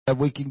that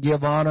we can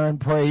give honor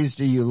and praise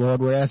to you, Lord.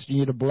 We're asking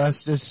you to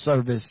bless this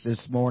service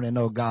this morning,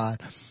 oh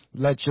God.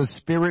 Let your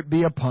Spirit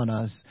be upon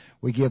us.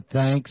 We give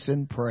thanks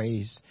and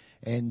praise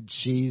in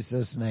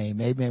Jesus'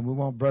 name. Amen. We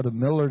want Brother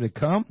Miller to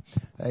come,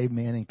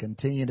 amen, and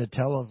continue to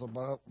tell us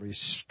about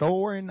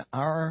restoring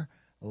our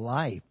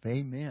life.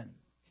 Amen.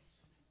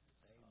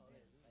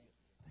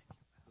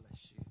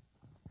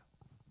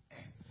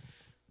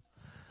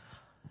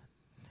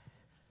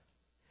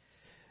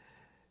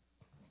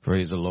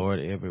 Praise the Lord,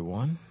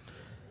 everyone.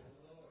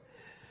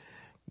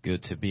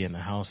 Good to be in the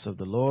house of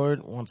the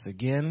Lord once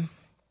again.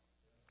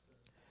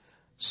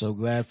 So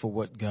glad for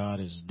what God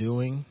is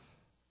doing.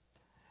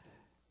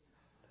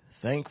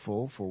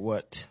 Thankful for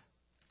what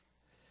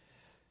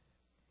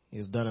He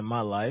has done in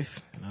my life.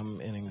 And I'm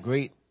in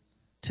great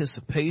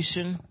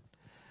anticipation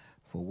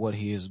for what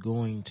He is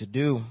going to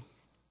do.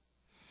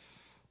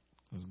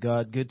 Is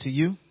God good to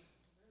you?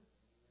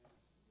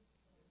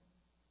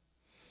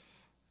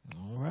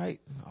 All right.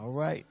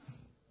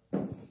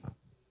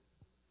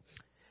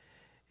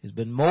 He's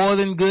been more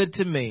than good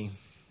to me,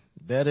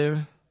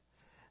 better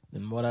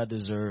than what I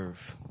deserve.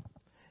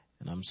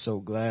 And I'm so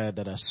glad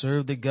that I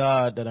serve the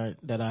God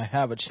that I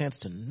have a chance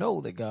to know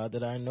the God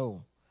that I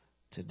know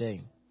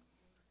today.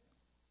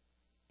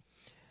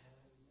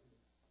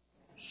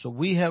 So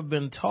we have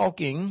been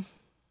talking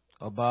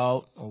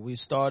about, or we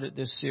started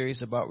this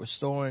series about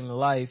restoring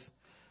life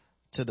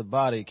to the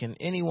body. Can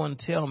anyone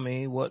tell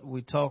me what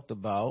we talked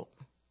about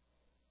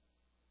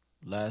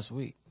last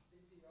week?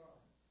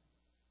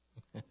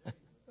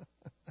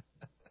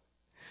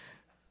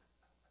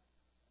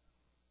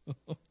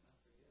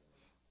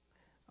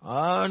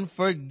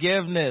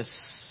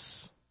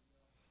 Unforgiveness.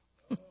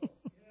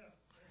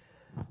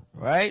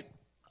 Right?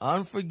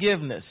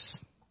 Unforgiveness.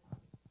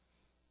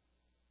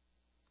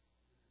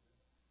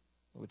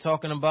 We're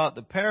talking about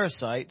the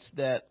parasites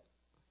that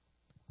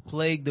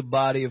plague the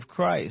body of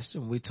Christ.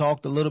 And we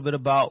talked a little bit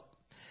about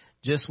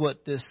just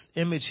what this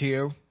image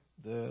here,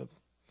 the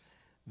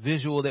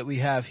visual that we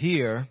have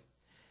here,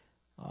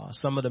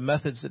 some of the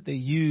methods that they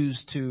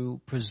use to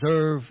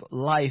preserve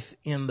life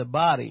in the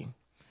body.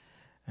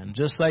 And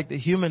just like the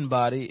human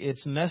body,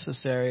 it's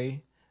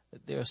necessary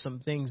that there are some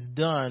things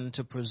done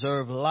to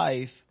preserve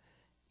life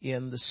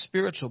in the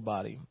spiritual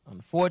body.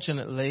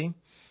 Unfortunately,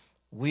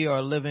 we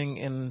are living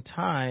in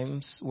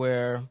times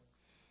where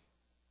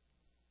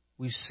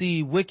we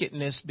see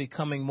wickedness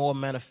becoming more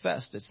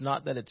manifest. It's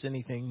not that it's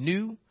anything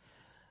new,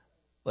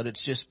 but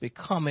it's just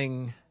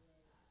becoming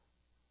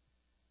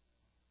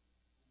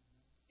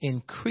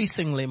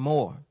increasingly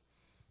more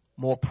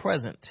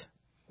present,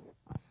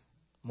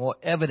 more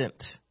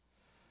evident.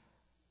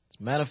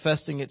 It's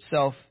manifesting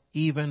itself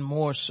even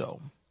more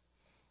so.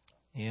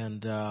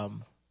 And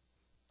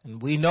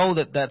we know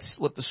that that's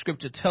what the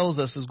scripture tells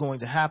us is going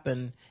to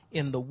happen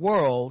in the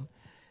world,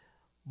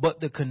 but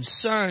the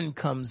concern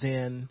comes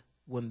in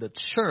when the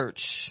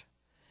church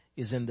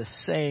is in the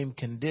same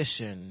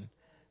condition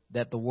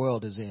that the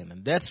world is in.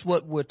 And that's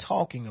what we're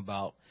talking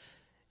about,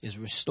 is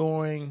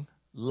restoring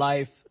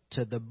life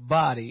to the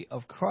body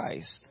of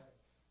Christ.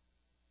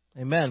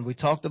 Amen. We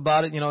talked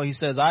about it. He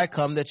says, I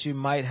come that you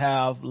might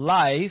have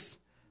life,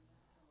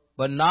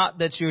 but not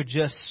that you're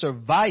just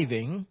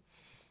surviving,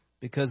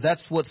 because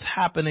that's what's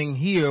happening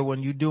here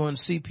when you're doing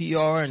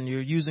CPR and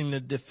you're using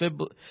the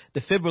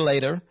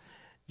defibrillator.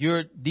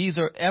 These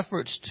are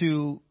efforts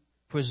to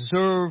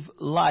preserve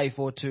life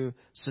or to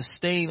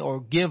sustain or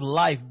give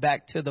life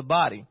back to the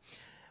body.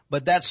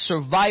 But that's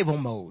survival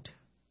mode.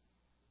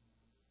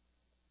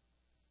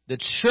 The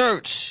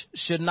church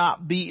should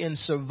not be in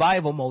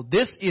survival mode.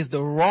 This is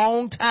the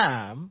wrong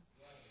time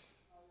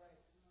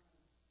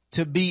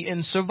to be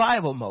in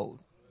survival mode.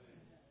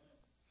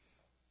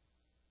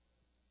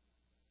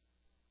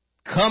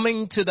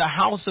 Coming to the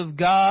house of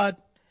God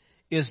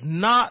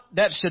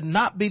that should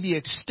not be the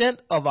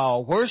extent of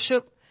our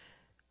worship.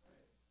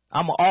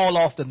 I'm all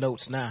off the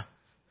notes now.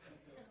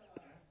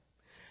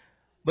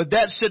 But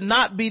that should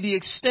not be the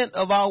extent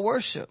of our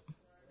worship.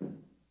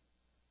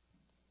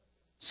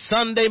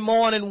 Sunday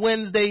morning,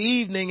 Wednesday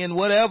evening, and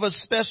whatever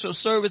special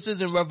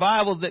services and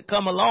revivals that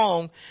come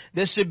along,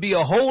 there should be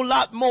a whole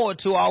lot more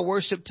to our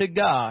worship to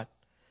God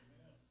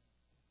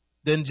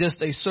than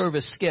just a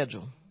service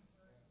schedule.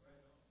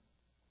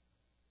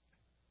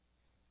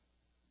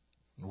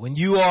 When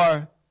you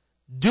are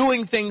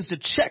doing things to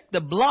check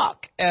the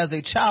block as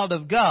a child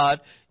of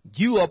God,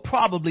 you are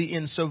probably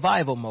in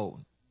survival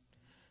mode.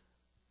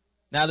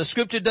 Now, the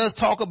scripture does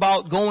talk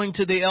about going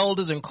to the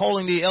elders and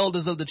calling the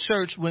elders of the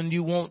church when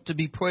you want to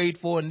be prayed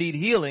for and need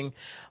healing,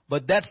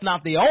 but that's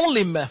not the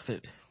only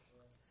method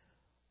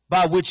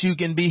by which you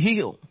can be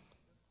healed.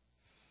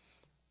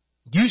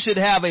 You should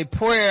have a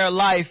prayer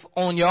life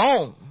on your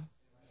own.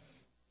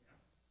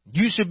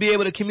 You should be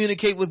able to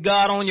communicate with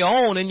God on your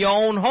own, in your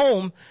own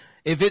home.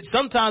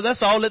 Sometimes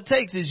that's all it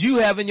takes is you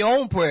having your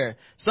own prayer.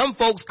 Some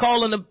folks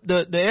calling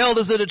the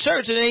elders of the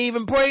church and they ain't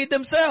even prayed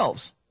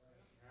themselves.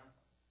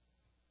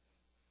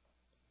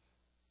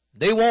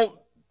 They want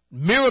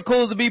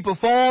miracles to be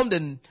performed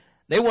and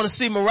They want to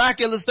see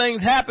miraculous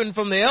things happen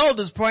from the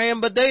elders praying,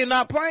 but they're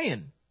not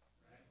praying.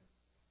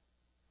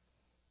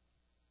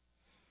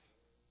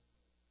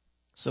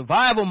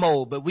 Survival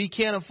mode, but we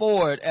can't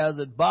afford, as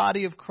a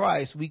body of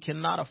Christ, we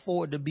cannot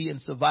afford to be in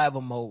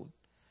survival mode.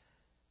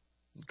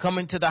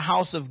 Coming to the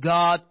house of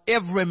God,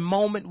 every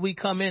moment we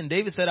come in.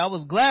 David said, I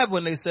was glad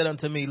when they said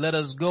unto me, let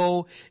us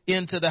go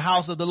into the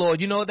house of the Lord.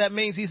 You know what that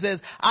means? He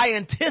says, I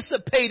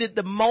anticipated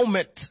the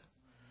moment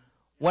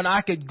when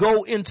I could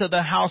go into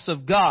the house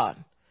of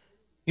God.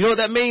 You know what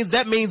that means?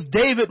 That means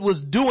David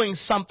was doing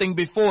something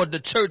before the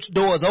church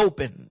doors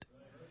opened.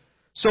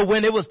 So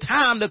when it was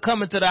time to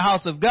come into the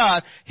house of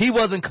God, he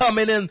wasn't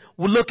coming in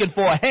looking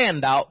for a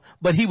handout,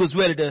 but he was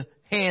ready to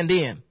hand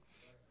in.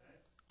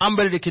 I'm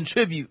ready to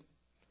contribute.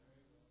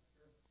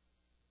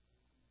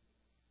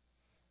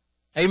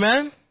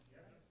 Amen?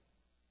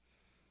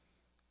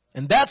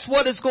 And that's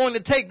what it's going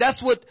to take.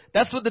 That's what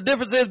the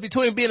difference is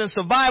between being in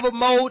survival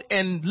mode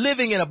and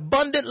living an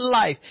abundant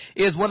life,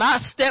 is when I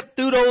step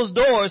through those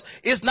doors,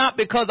 it's not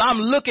because I'm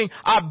looking,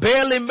 I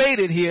barely made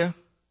it here,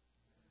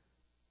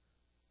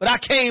 but I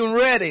came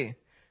ready,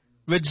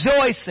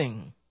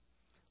 rejoicing,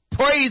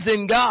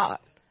 praising God.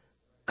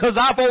 Because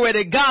I've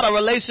already got a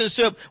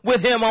relationship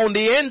with him on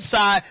the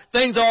inside.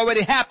 Things are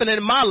already happening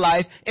in my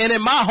life and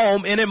in my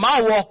home and in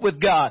my walk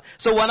with God.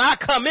 So when I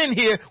come in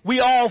here, we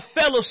all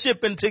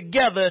fellowshipping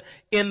together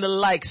in the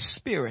like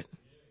spirit.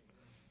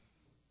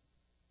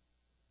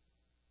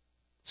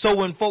 So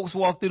when folks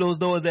walk through those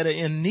doors that are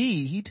in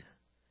need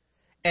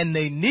and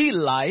they need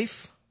life,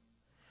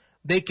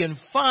 they can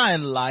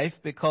find life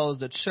because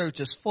the church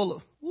is full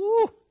of,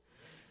 woo.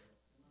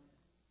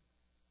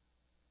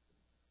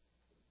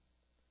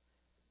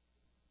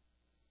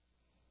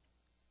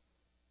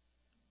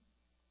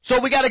 So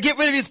we got to get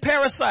rid of these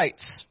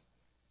parasites.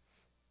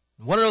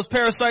 One of those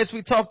parasites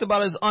we talked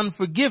about is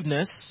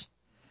unforgiveness.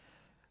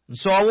 And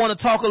so I want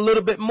to talk a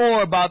little bit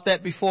more about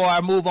that before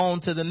I move on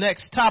to the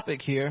next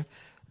topic here.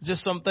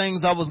 Just some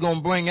things I was going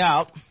to bring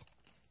out.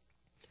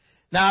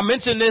 Now, I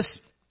mentioned this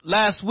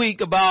last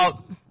week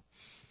about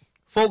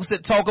folks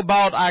that talk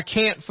about I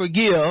can't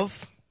forgive.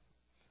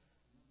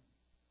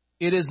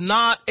 It is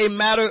not a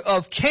matter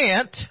of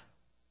can't.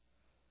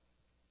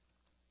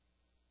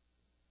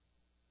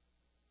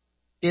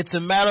 It's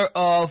a matter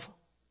of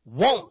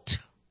won't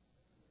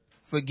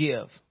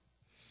forgive.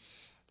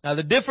 Now,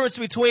 the difference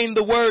between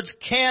the words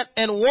can't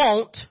and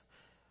won't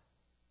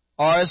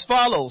are as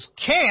follows.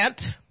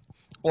 Can't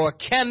or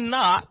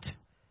cannot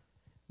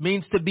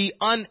means to be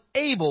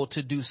unable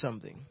to do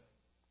something.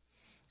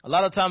 A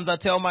lot of times I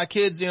tell my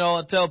kids,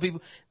 I tell people,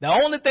 the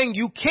only thing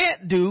you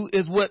can't do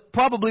is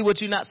probably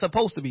what you're not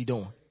supposed to be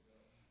doing.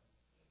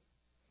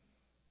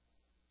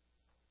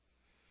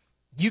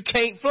 You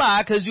can't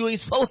fly because you ain't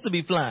supposed to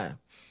be flying.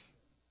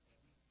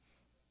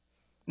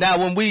 Now,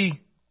 when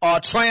we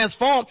are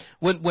transformed,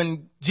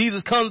 when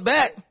Jesus comes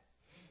back,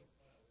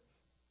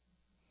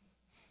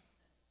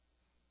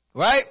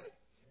 right?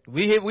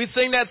 We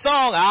sing that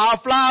song, I'll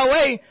fly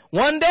away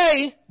one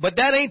day, but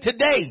that ain't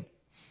today.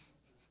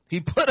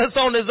 He put us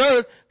on this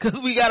earth because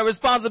we got a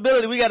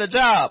responsibility, we got a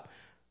job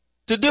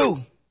to do.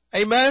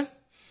 Amen?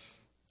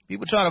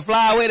 People trying to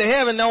fly away to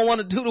heaven don't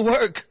want to do the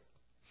work.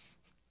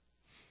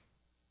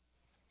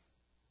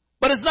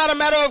 But it's not a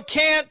matter of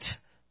can't.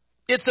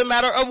 It's a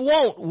matter of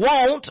won't.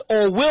 Won't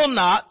or will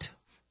not.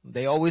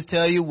 They always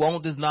tell you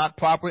won't is not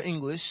proper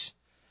English,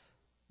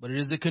 but it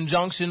is the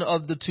conjunction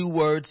of the two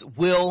words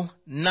will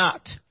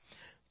not.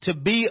 To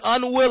be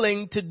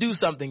unwilling to do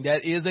something.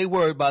 That is a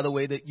word, by the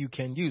way, that you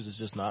can use. It's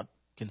just not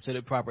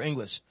considered proper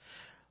English.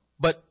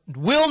 But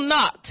will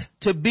not.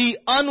 To be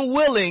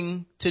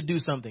unwilling to do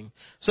something.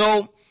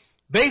 So,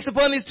 based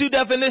upon these two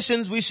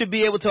definitions, we should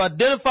be able to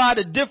identify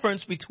the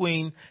difference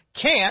between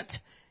can't,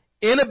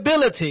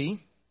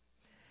 inability,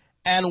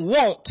 and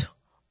won't,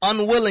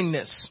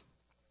 unwillingness.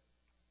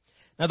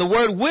 Now the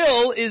word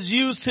will is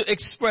used to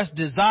express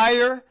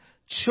desire,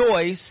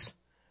 choice,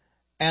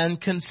 and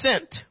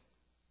consent.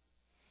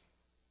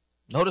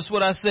 Notice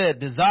what I said,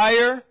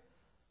 desire,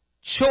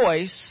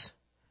 choice,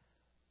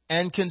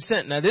 and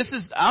consent. Now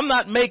I'm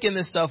not making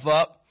this stuff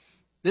up.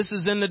 This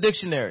is in the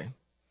dictionary.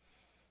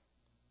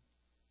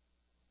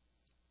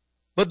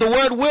 But the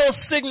word will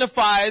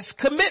signifies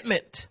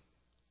commitment.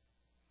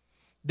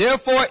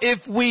 Therefore, if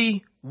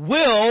we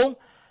will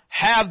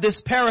have this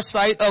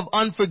parasite of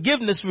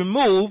unforgiveness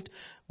removed,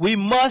 we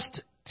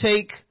must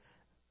take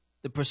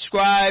the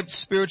prescribed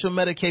spiritual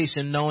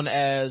medication known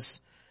as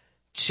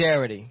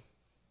charity.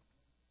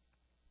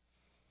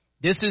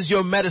 This is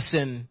your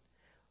medicine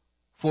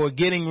for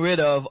getting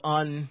rid of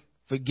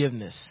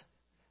unforgiveness.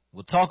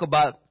 We'll talk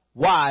about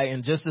why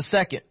in just a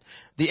second.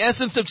 The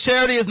essence of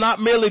charity is not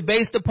merely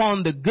based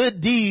upon the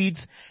good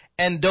deeds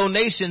and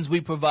donations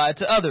we provide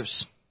to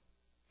others.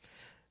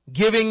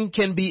 Giving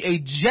can be a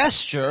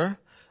gesture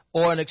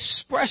or an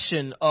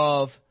expression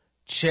of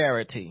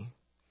charity.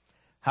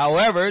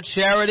 However,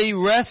 charity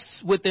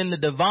rests within the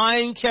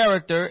divine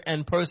character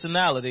and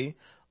personality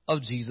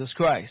of Jesus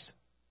Christ.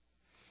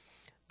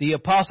 The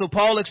Apostle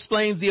Paul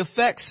explains the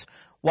effects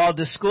while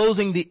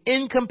disclosing the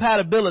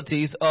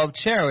incompatibilities of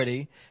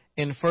charity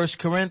in 1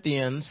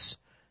 Corinthians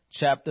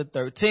chapter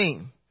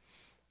 13.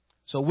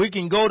 So we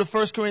can go to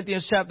 1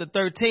 Corinthians chapter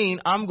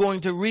 13. I'm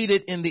going to read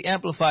it in the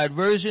Amplified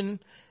Version,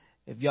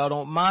 if y'all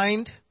don't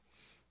mind,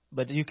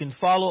 but you can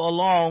follow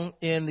along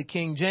in the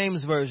King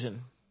James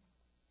Version.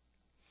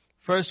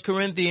 1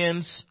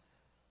 Corinthians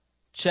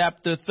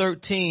chapter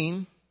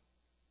 13.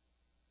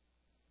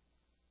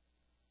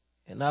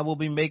 And I will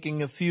be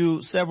making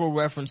several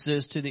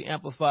references to the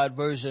Amplified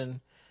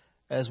Version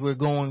as we're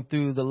going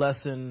through the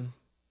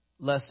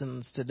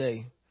lessons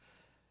today.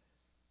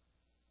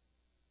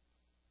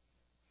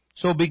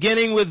 So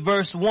beginning with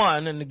verse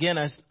 1, and again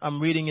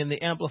I'm reading in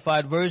the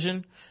Amplified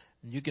Version,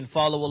 you can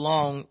follow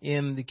along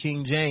in the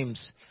King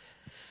James.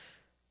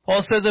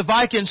 Paul says, if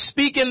I can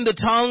speak in the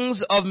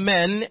tongues of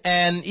men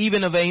and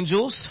even of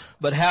angels,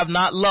 but have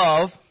not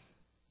love,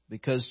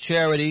 because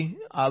charity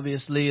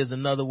obviously is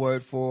another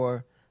word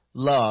for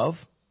love.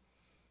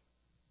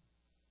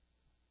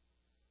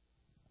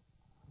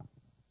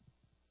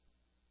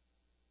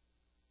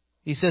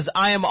 He says,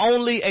 I am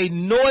only a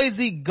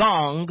noisy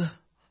gong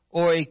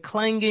or a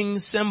clanging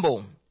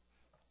cymbal,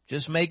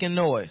 just making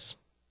noise.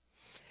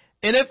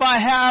 And if I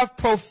have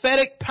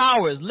prophetic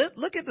powers,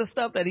 look at the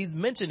stuff that he's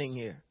mentioning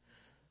here.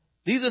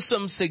 These are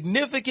some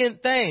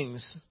significant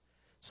things,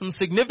 some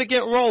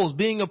significant roles,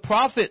 being a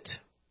prophet,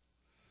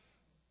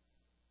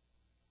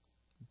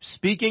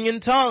 speaking in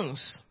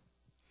tongues.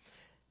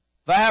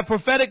 If I have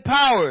prophetic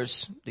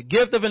powers, the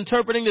gift of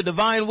interpreting the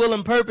divine will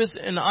and purpose,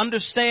 and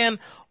understand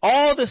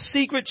all the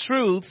secret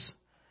truths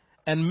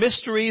and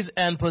mysteries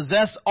and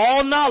possess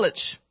all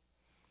knowledge.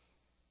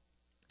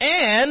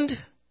 And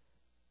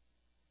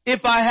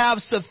if I have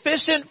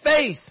sufficient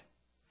faith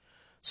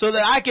so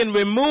that I can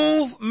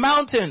remove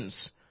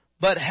mountains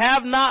but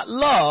have not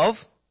love,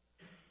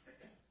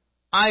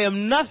 I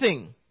am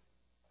nothing.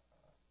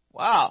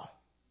 Wow.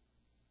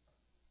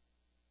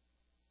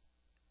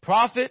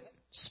 Prophet,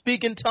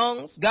 speak in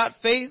tongues, got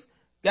faith,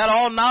 got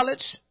all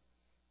knowledge.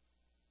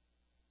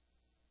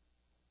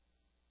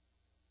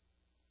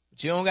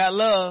 But you don't got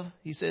love,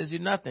 he says you're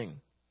nothing.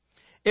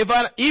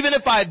 Even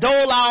if I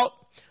dole out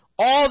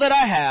all that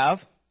I have,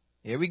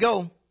 here we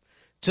go,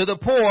 to the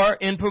poor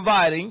in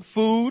providing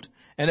food,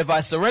 and if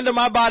I surrender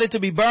my body to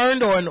be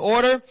burned or in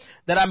order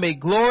that I may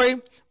glory,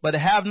 but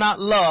have not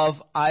love,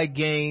 I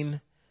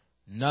gain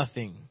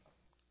nothing.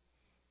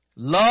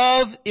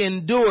 Love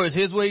endures.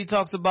 Here's where he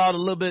talks about a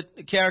little bit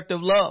the character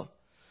of love.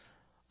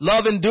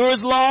 Love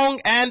endures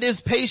long and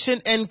is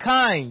patient and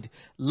kind.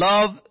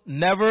 Love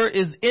never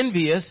is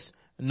envious,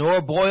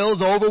 nor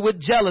boils over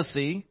with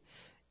jealousy,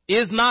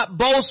 is not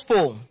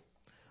boastful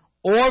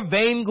or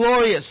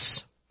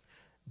vainglorious,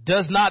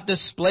 does not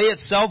display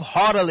itself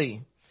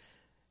haughtily.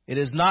 It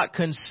is not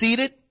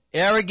conceited,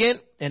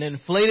 arrogant, and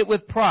inflated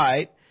with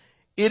pride.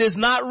 It is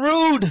not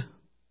rude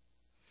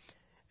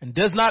and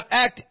does not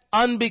act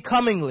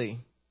unbecomingly.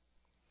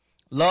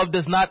 Love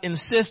does not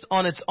insist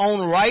on its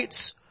own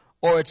rights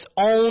or its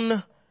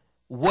own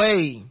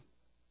way,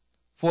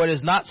 for it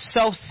is not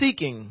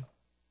self-seeking.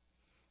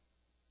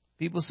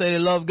 People say they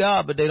love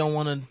God, but they don't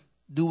want to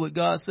do what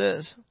God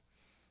says.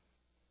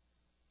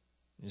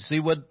 You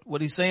see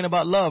what he's saying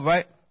about love,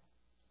 right?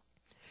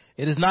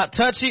 It is not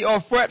touchy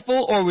or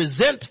fretful or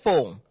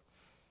resentful.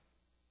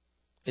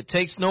 It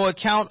takes no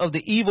account of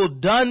the evil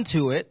done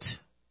to it.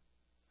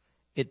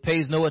 It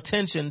pays no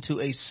attention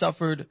to a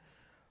suffered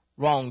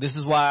wrong. This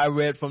is why I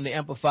read from the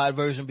Amplified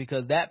Version,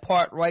 because that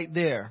part right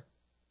there,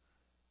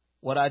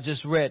 what I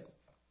just read,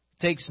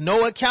 takes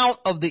no account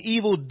of the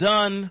evil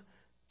done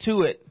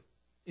to it.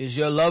 Is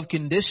your love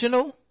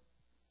conditional?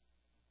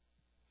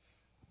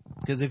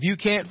 Because if you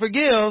can't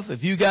forgive,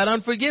 if you got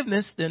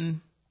unforgiveness,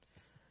 then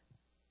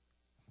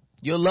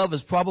your love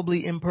is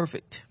probably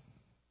imperfect.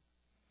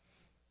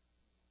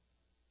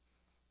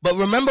 But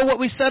remember what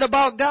we said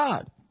about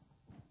God.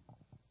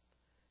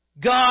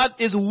 God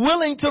is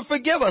willing to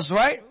forgive us,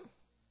 right?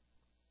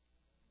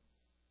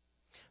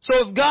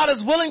 So if God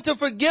is willing to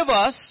forgive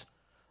us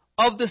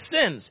of the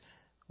sins,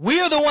 we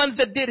are the ones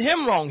that did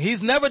him wrong.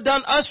 He's never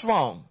done us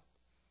wrong.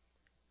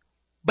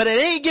 But at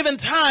any given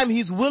time,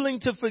 he's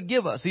willing to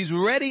forgive us. He's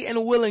ready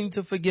and willing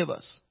to forgive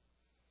us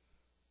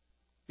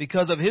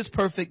because of his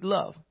perfect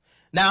love.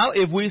 Now,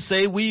 if we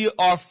say we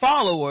are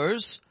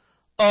followers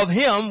of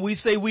him, we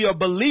say we are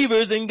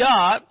believers in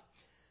God,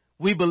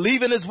 we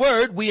believe in his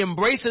word, we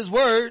embrace his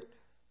word,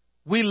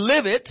 we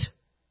live it,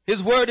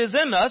 his word is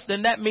in us,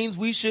 then that means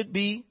we should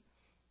be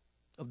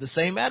of the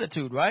same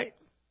attitude, right?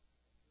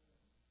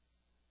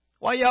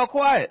 Why y'all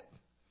quiet?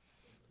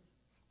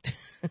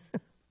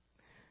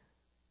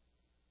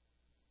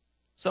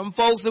 Some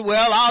folks say,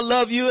 well, I'll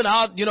love you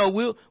and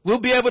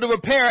we'll be able to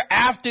repair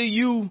after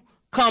you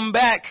come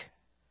back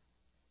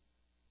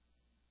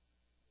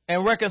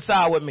and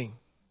reconcile with me.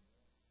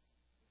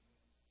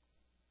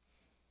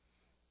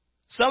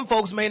 Some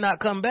folks may not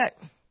come back.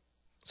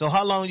 So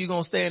how long are you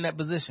going to stay in that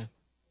position?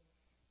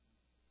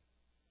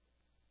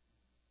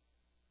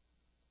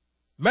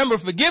 Remember,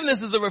 forgiveness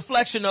is a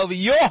reflection of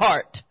your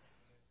heart.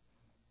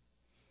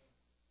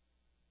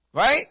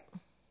 Right?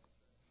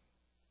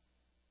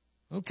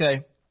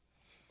 Okay.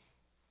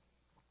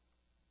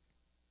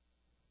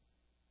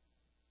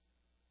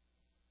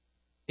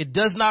 It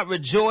does not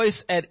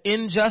rejoice at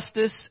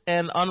injustice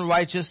and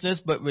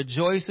unrighteousness, but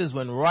rejoices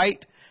when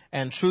right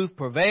and truth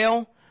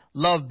prevail.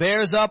 Love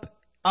bears up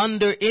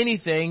under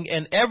anything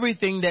and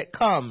everything that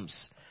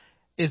comes,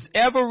 is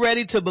ever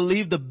ready to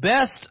believe the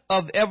best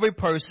of every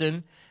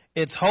person.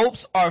 Its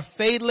hopes are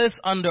fadeless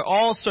under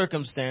all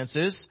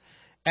circumstances,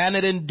 and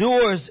it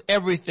endures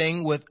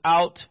everything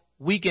without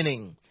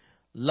weakening.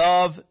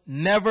 Love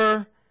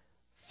never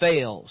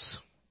fails.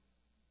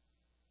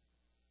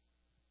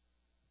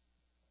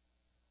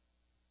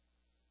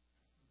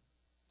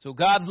 So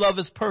God's love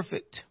is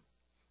perfect.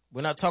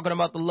 We're not talking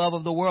about the love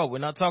of the world. We're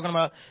not talking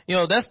about,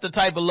 that's the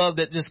type of love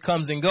that just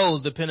comes and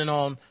goes depending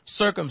on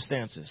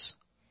circumstances.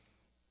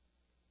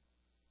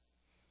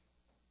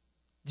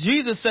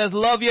 Jesus says,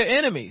 love your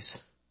enemies.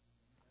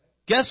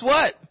 Guess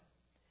what?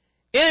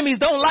 Enemies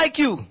don't like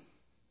you.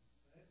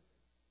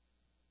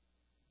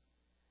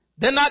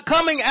 They're not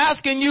coming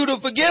asking you to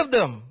forgive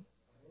them.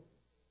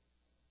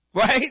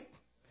 Right?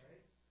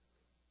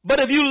 But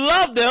if you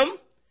love them,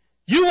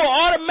 you will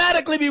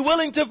automatically be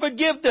willing to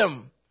forgive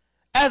them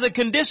as a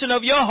condition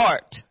of your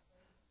heart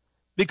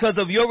because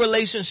of your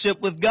relationship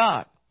with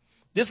God.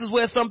 This is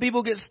where some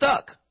people get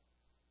stuck.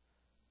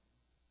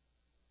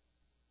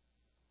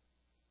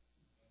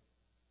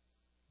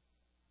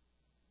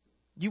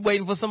 You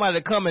waiting for somebody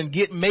to come and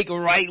make it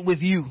right with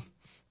you.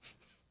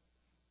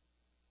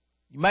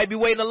 You might be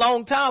waiting a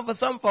long time for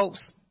some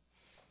folks,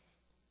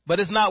 but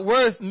it's not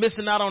worth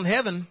missing out on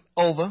heaven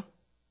over.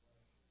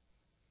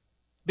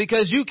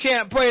 Because you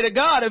can't pray to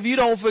God if you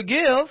don't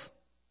forgive.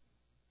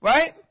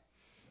 Right?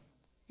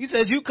 He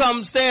says you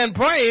come stand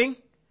praying.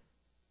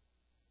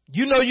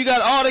 You know you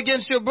got aught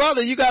against your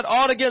brother. You got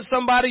aught against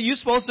somebody. You're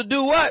supposed to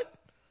do what?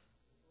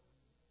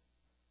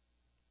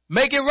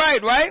 Make it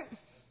right, right?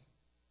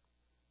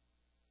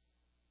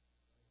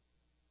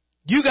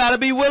 You got to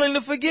be willing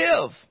to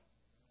forgive.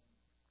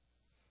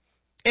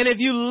 And if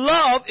you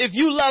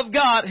love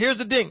God, here's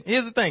the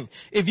thing.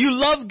 If you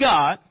love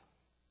God,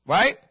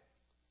 right?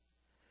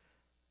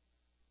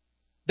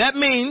 That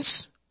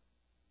means,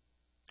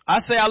 I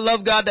say I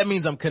love God, that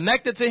means I'm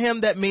connected to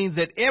Him. That means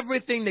that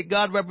everything that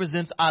God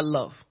represents, I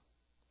love.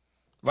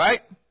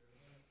 Right?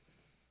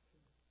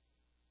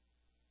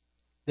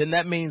 Then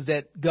that means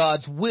that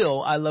God's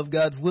will, I love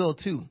God's will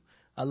too.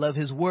 I love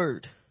His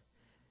word.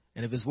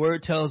 And if His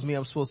word tells me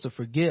I'm supposed to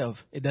forgive,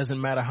 it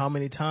doesn't matter how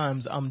many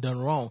times I'm done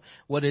wrong.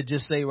 What did it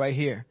just say right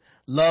here?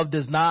 Love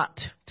does not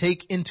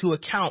take into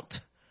account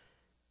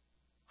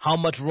how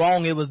much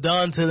wrong it was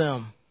done to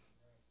them.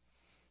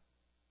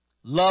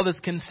 Love is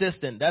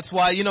consistent. That's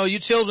why, your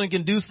children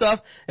can do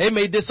stuff. They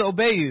may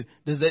disobey you.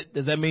 Does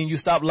that mean you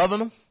stop loving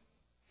them?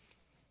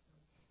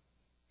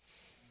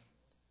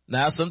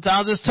 Now,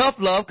 sometimes it's tough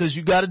love because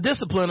you got to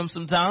discipline them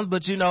sometimes,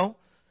 but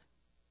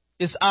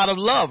it's out of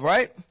love,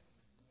 right?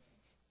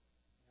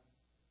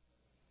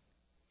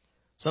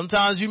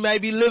 Sometimes you may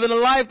be living a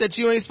life that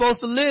you ain't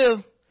supposed to live.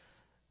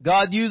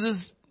 God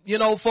uses,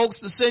 folks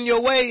to send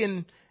your way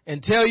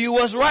and tell you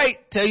what's right,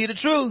 tell you the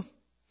truth.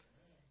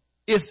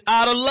 It's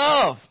out of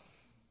love.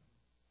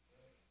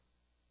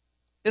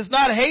 It's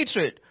not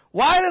hatred.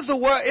 Why does the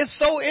world, it's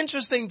so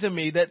interesting to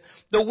me that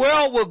the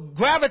world will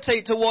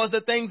gravitate towards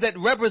the things that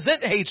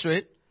represent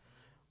hatred,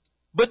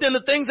 but then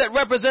the things that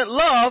represent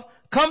love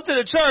come to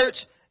the church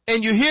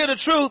and you hear the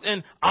truth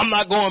and I'm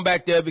not going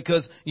back there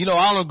because, I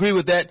don't agree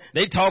with that.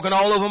 They talking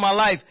all over my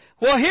life.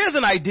 Well, here's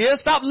an idea.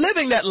 Stop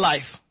living that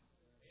life.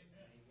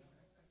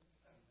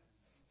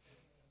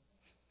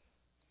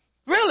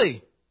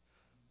 Really?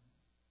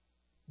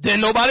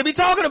 Then nobody be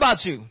talking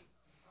about you.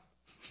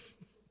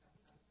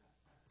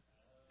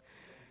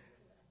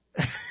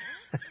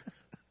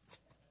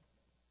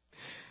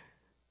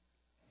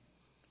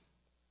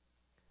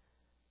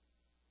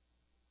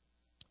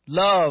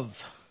 Love.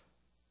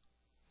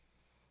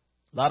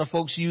 A lot of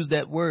folks use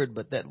that word,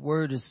 but that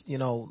word is,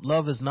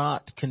 love is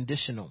not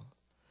conditional.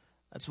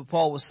 That's what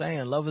Paul was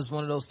saying. Love is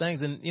one of those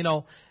things. And,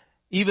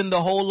 even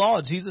the whole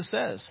law, Jesus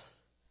says,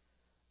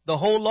 the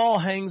whole law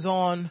hangs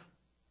on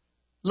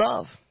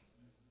love.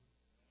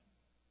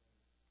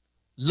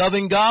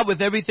 Loving God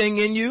with everything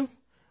in you.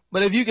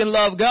 But if you can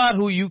love God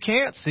who you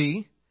can't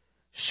see,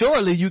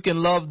 surely you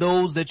can love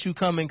those that you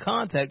come in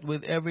contact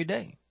with every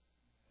day.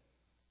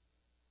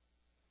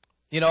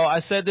 I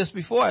said this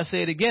before, I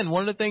say it again.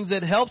 One of the things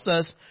that helps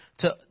us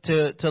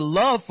to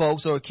love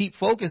folks or keep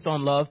focused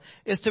on love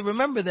is to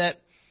remember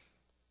that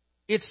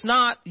it's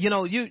not,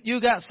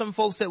 you got some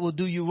folks that will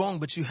do you wrong,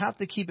 but you have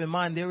to keep in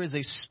mind there is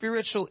a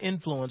spiritual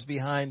influence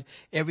behind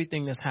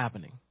everything that's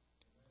happening.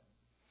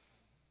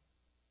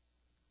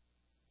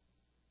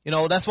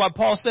 That's why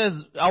Paul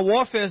says our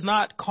warfare is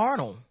not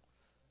carnal.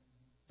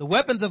 The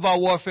weapons of our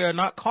warfare are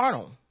not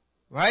carnal,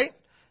 right?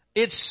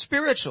 It's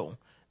spiritual.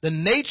 The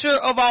nature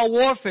of our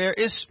warfare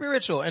is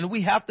spiritual, and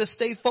we have to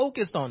stay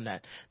focused on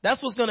that.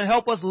 That's what's going to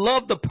help us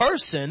love the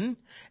person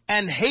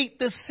and hate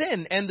the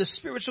sin and the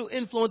spiritual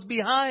influence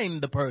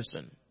behind the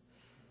person.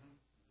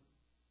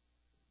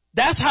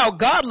 That's how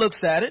God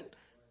looks at it.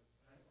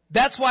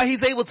 That's why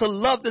he's able to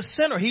love the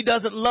sinner. He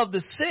doesn't love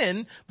the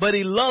sin, but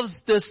he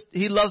loves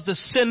the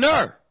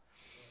sinner,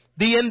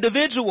 the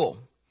individual,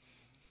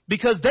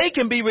 because they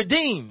can be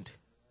redeemed.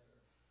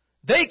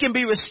 They can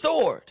be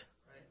restored.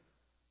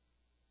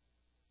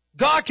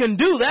 God can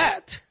do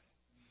that.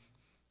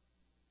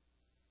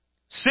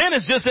 Sin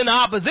is just in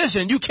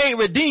opposition. You can't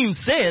redeem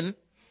sin,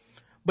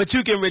 but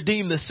you can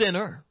redeem the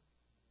sinner.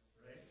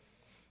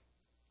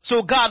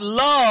 So God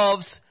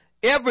loves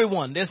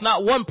everyone. There's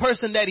not one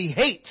person that he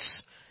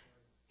hates.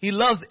 He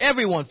loves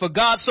everyone. For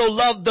God so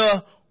loved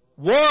the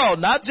world,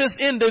 not just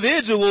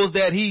individuals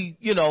that he,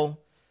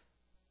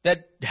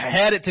 that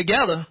had it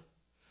together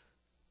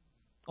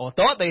or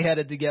thought they had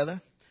it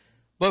together.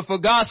 But for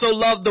God so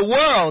loved the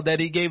world that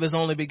he gave his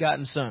only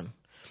begotten son.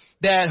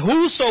 That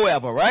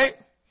whosoever, right?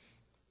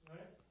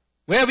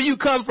 Wherever you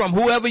come from,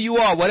 whoever you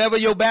are, whatever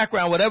your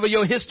background, whatever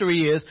your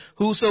history is,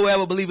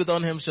 whosoever believeth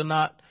on him shall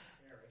not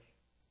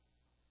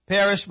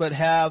perish, but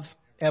have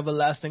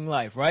everlasting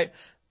life, right?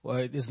 Well,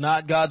 it is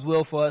not God's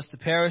will for us to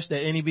perish,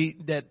 that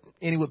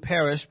any would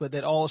perish, but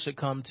that all should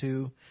come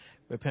to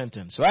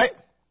repentance, right?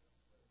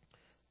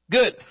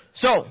 Good.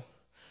 So,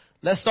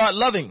 let's start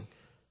loving.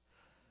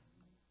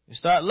 You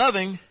start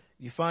loving,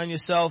 you find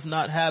yourself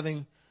not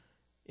having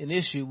an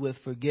issue with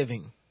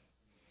forgiving.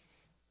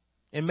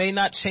 It may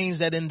not change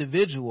that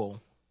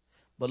individual,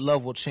 but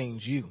love will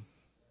change you.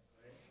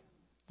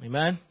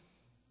 Amen?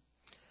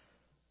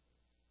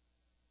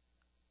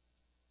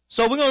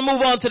 So we're going to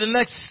move on to the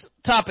next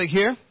topic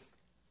here.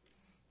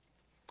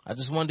 I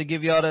just wanted to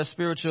give you all that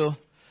spiritual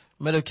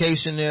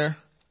medication there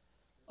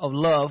of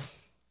love.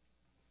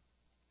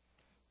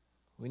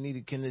 We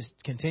need to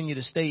continue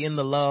to stay in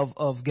the love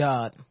of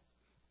God.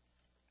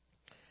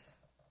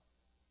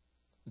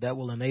 That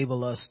will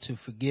enable us to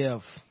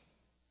forgive.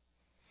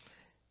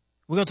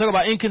 We're going to talk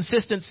about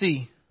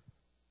inconsistency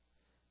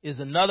is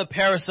another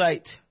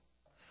parasite.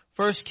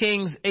 1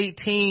 Kings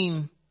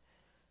 18:21.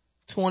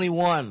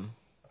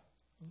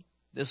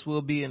 This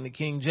will be in the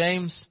King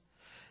James.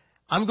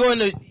 I'm going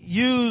to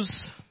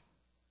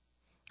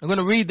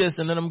read this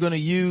and then I'm going to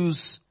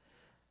use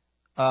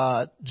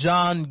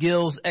John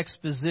Gill's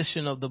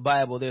exposition of the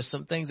Bible. There's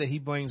some things that he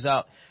brings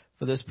out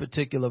for this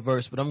particular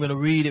verse, but I'm going to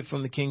read it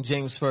from the King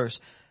James first.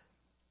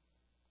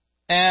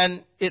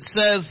 And it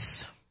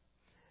says,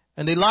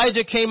 and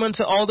Elijah came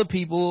unto all the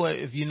people.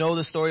 If you know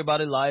the story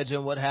about Elijah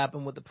and what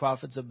happened with the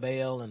prophets of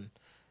Baal and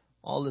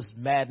all this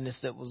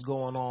madness that was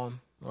going on,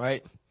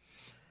 right?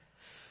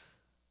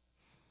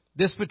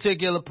 This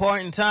particular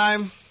point in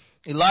time,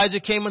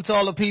 Elijah came unto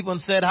all the people and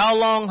said, how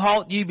long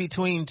halt ye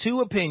between two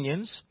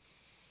opinions?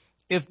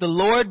 If the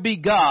Lord be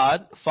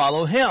God,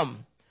 follow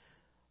him.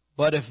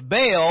 But if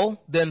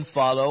Baal, then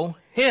follow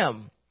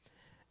him.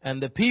 And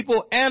the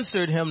people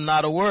answered him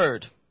not a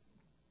word.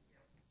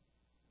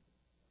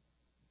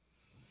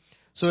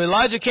 So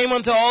Elijah came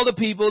unto all the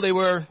people. They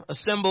were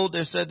assembled.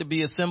 They're said to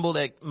be assembled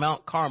at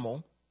Mount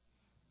Carmel.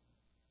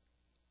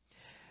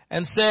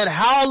 And said,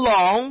 how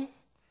long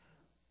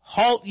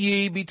halt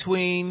ye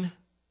between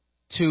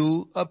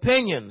two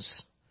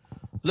opinions?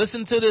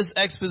 Listen to this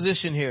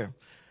exposition here.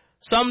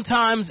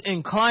 Sometimes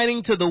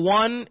inclining to the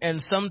one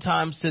and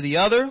sometimes to the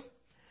other.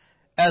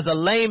 As a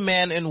lame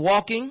man in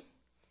walking,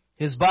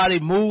 his body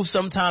moves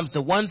sometimes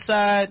to one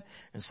side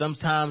and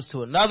sometimes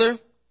to another.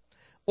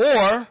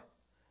 Or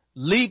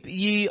leap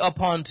ye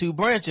upon two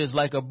branches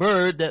like a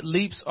bird that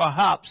leaps or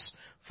hops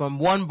from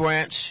one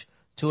branch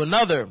to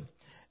another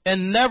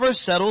and never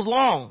settles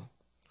long.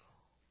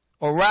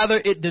 Or rather,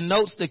 it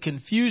denotes the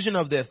confusion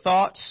of their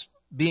thoughts,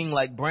 being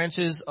like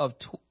branches of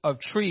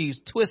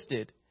trees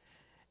twisted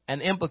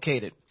and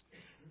implicated,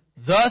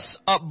 thus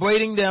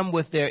upbraiding them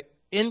with their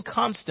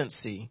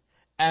inconstancy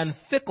and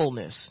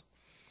fickleness.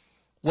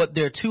 What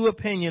their two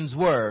opinions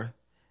were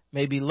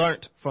may be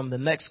learnt from the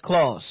next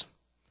clause.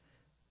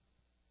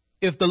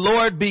 If the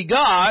Lord be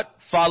God,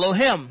 follow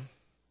him.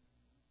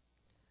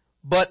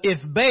 But if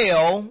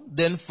Baal,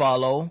 then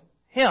follow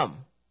him.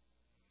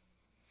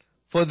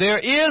 For there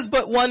is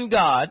but one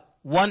God,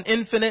 one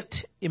infinite,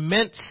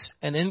 immense,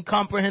 and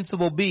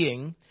incomprehensible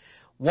being,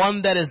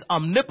 one that is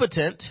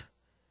omnipotent,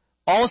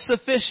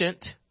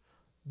 all-sufficient,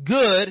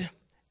 good,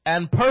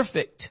 and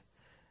perfect.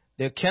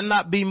 There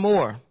cannot be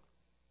more,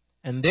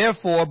 and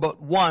therefore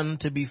but one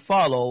to be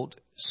followed,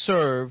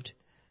 served,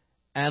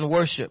 and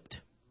worshipped.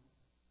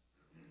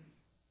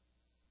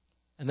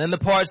 And then the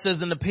part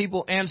says, and the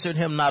people answered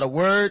him not a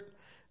word,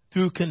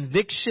 through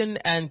conviction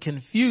and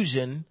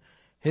confusion,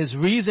 his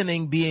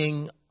reasoning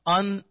being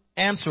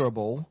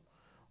unanswerable,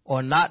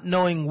 or not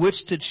knowing which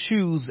to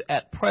choose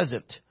at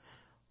present,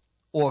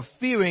 or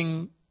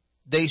fearing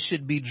they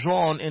should be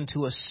drawn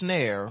into a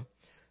snare,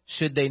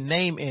 should they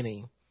name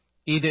any,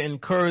 either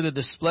incur the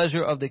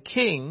displeasure of the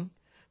king,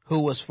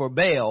 who was for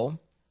Baal,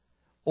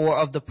 or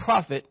of the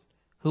prophet,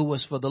 who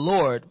was for the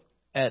Lord,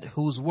 at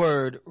whose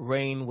word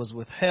rain was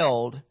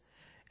withheld,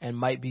 and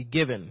might be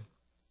given,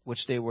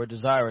 which they were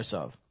desirous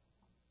of.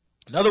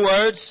 In other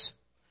words,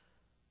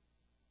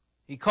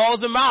 he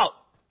calls them out,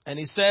 and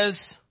he says,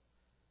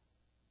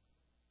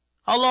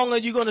 How long are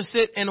you going to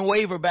sit and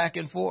waver back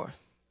and forth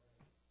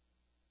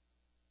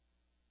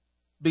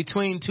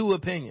between two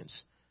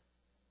opinions?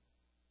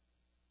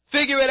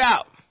 Figure it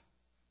out.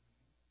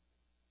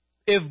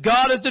 If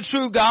God is the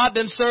true God,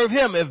 then serve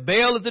him. If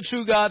Baal is the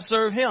true God,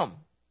 serve him.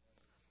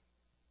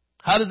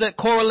 How does that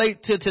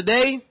correlate to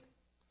today?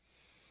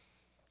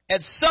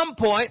 At some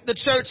point, the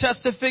church has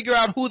to figure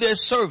out who they're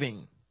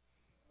serving.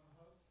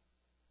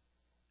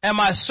 Am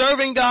I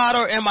serving God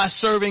or am I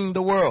serving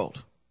the world?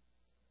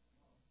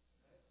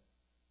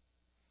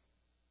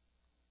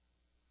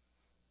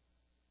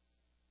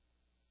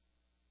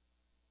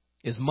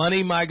 Is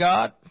money my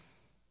God?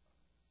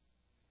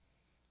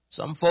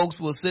 Some folks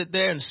will sit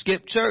there and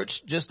skip church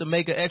just to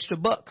make an extra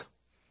buck.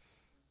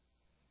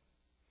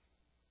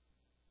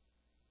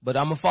 But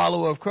I'm a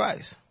follower of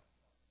Christ.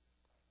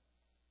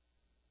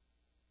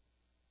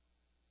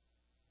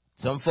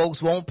 Some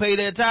folks won't pay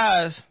their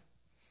tithes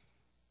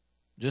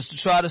just to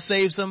try to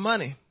save some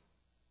money,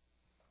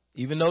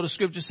 even though the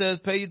scripture says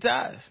pay your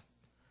tithes.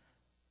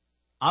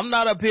 I'm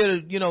not up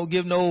here to,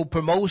 give no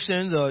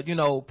promotions or,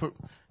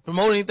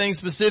 promote anything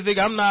specific.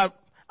 I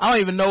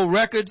don't even know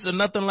records or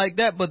nothing like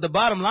that. But the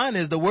bottom line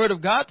is the word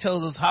of God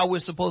tells us how we're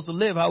supposed to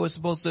live, how we're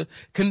supposed to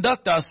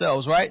conduct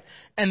ourselves, right?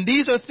 And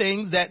these are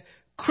things that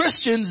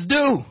Christians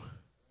do.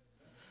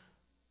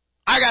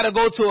 I got to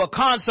go to a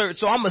concert,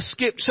 so I'm going to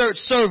skip church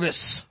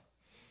service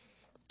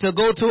to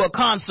go to a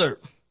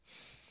concert.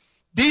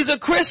 These are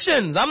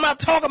Christians. I'm not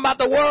talking about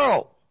the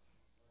world.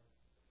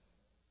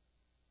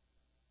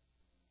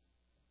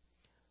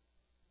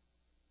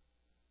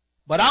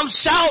 But I'm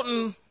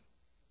shouting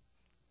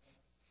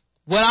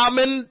when I'm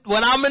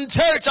in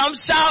church. I'm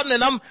shouting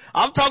and I'm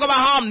talking about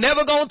how I'm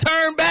never gonna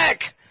turn back.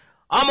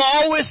 I'm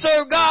gonna always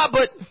serve God,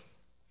 but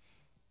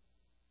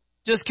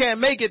just can't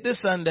make it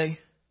this Sunday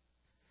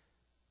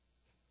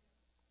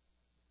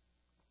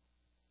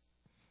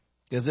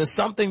because there's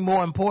something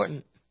more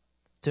important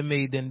to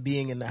me than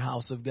being in the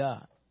house of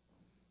God.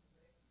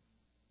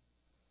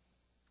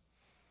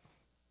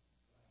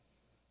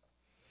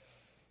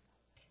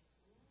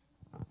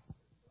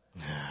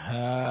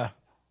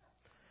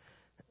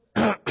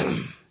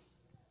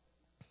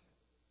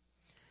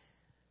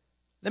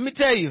 Let me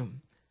tell you,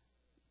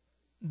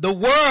 the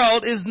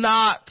world is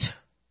not,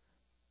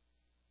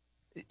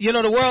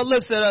 the world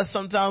looks at us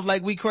sometimes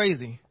like we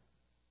crazy.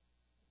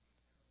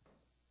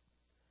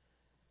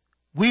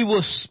 We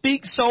will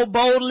speak so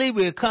boldly.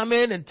 We'll come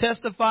in and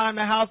testify in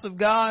the house of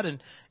God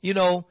and,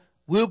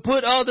 we'll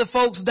put other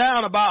folks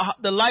down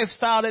about the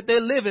lifestyle that they're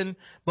living,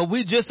 but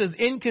we're just as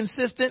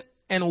inconsistent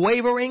and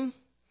wavering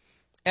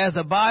as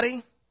a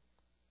body.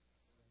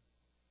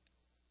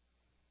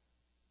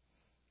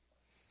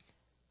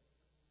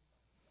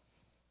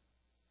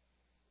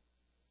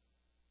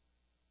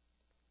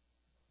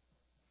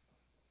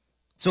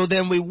 So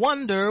then we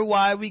wonder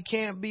why we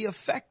can't be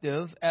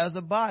effective as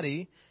a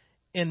body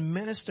in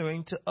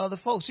ministering to other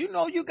folks.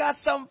 You got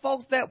some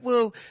folks that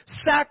will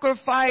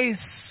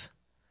sacrifice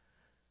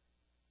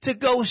to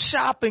go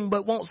shopping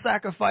but won't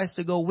sacrifice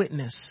to go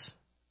witness.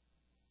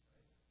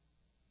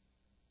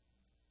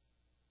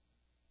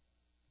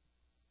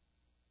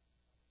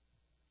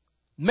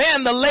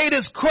 Man, the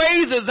latest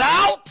craze is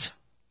out.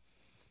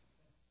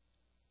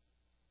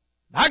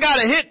 I got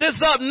to hit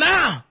this up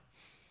now.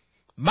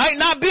 Might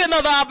not be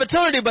another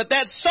opportunity, but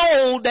that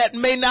soul that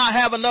may not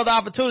have another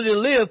opportunity to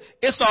live,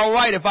 it's all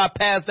right if I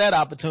pass that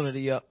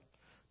opportunity up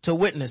to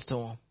witness to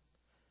them.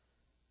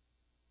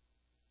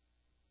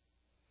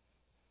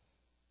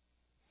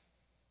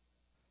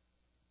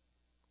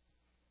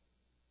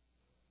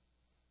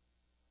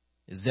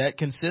 Is that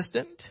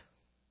consistent?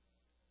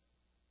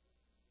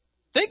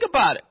 Think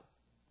about it.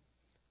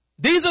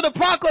 These are the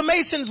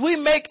proclamations we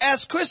make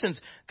as Christians.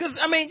 Because,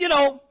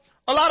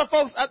 a lot of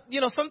folks,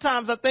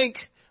 sometimes I think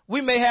we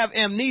may have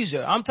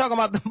amnesia. I'm talking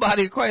about the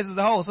body of Christ as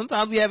a whole.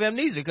 Sometimes we have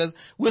amnesia because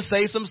we'll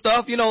say some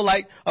stuff,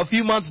 like a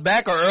few months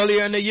back or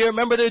earlier in the year.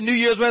 Remember the New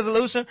Year's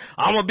resolution?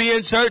 I'm going to be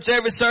in church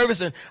every service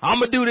and I'm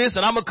going to do this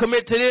and I'm going to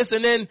commit to this.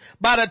 And then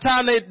by the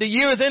time the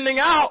year is ending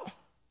out,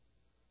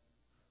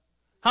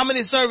 how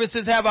many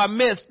services have I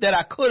missed that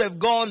I could have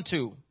gone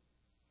to?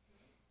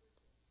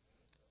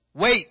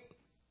 Wait.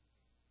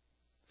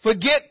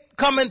 Forget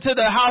coming to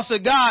the house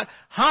of God.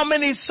 How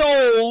many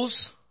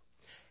souls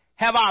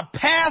have I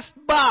passed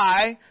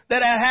by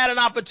that I had an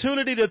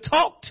opportunity to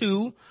talk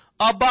to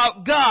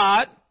about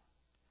God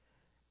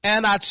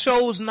and I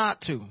chose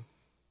not to?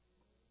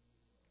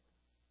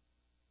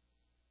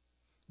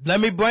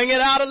 Let me bring it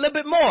out a little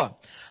bit more.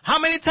 How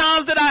many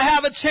times did I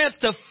have a chance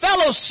to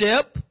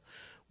fellowship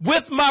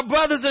with my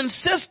brothers and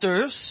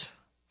sisters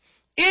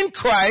in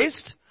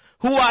Christ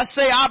who I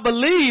say I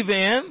believe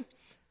in,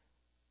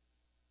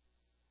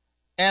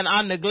 and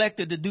I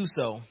neglected to do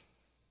so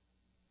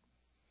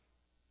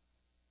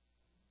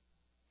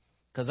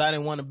because I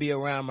didn't want to be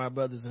around my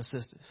brothers and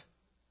sisters?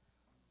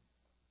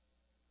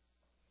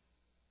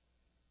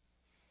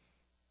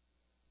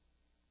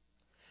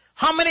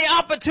 How many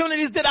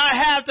opportunities did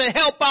I have to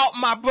help out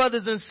my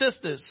brothers and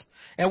sisters?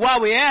 And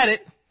while we're at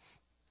it,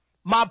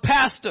 my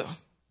pastor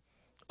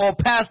or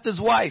pastor's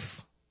wife.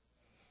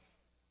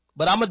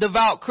 But I'm a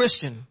devout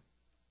Christian.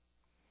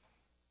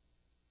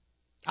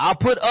 I'll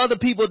put other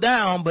people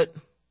down, but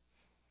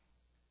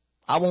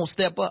I won't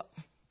step up.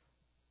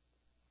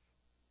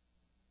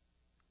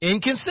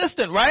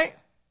 Inconsistent, right?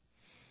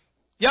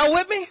 Y'all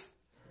with me?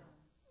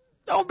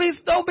 Don't be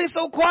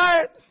so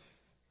quiet.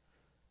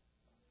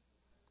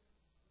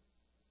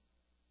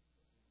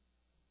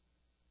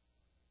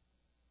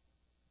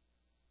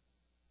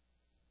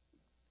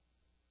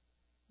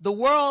 The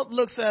world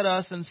looks at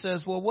us and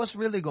says, well, what's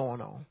really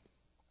going on?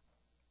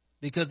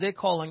 Because they're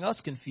calling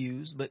us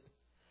confused, but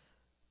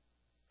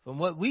from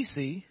what we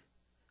see,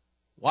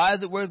 why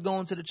is it worth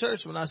going to the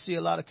church when I see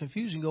a lot of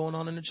confusion going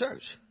on in the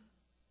church?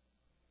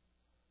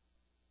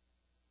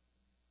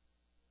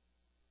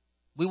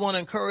 We want to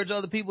encourage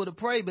other people to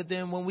pray, but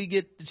then when we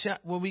get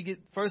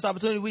first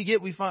opportunity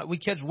we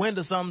catch wind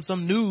of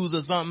some news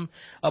or something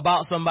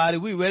about somebody,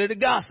 we ready to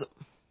gossip.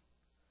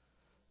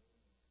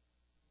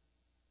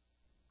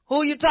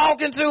 Who you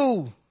talking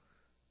to?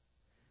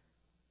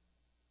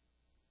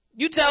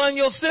 You telling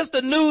your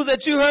sister news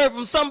that you heard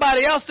from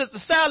somebody else. Sister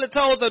Sally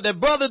told her that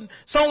brother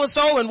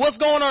so-and-so and what's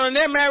going on in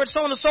their marriage,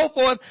 so on and so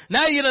forth.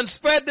 Now you done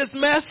spread this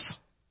mess.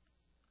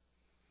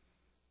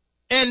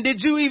 And did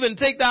you even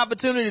take the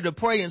opportunity to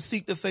pray and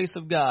seek the face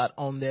of God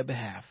on their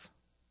behalf?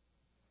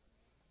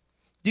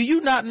 Do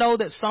you not know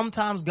that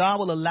sometimes God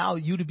will allow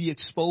you to be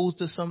exposed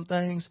to some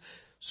things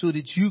so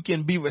that you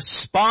can be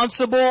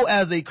responsible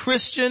as a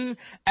Christian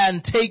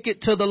and take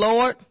it to the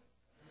Lord?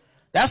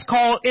 That's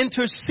called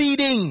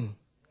interceding.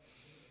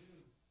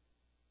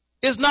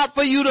 It's not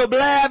for you to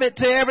blab it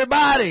to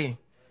everybody.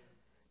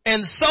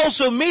 And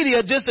social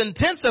media just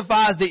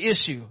intensifies the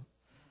issue.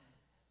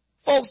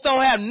 Folks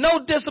don't have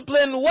no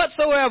discipline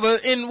whatsoever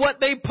in what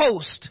they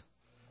post.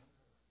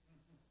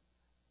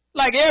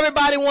 Like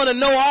everybody want to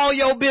know all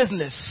your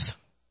business.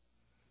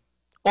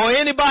 Or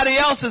anybody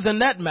else's in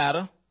that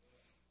matter.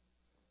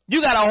 You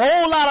got a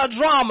whole lot of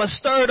drama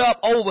stirred up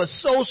over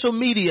social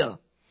media.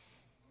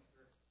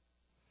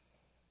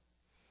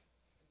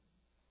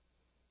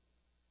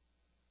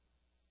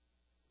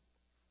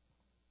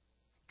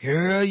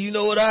 Girl, you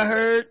know what I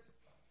heard?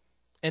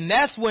 And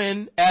that's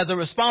when, as a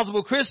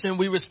responsible Christian,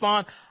 we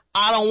respond,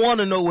 I don't want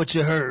to know what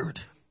you heard.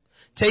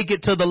 Take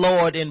it to the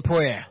Lord in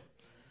prayer.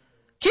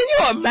 Can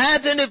you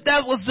imagine if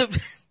that was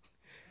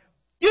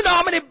you know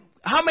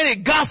how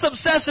many gossip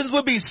sessions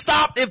would be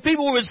stopped if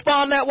people would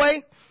respond that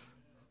way?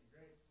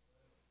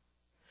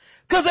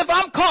 Because if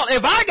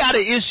I got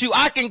an issue,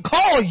 I can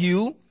call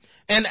you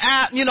and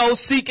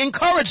seek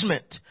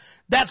encouragement.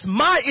 That's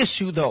my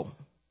issue though.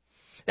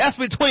 That's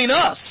between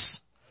us.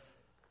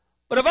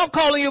 But if I'm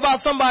calling you about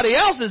somebody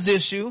else's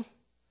issue,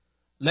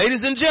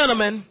 ladies and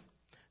gentlemen,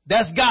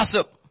 that's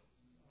gossip.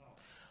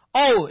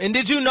 Oh, and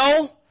did you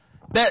know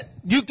that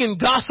you can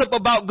gossip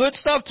about good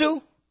stuff too?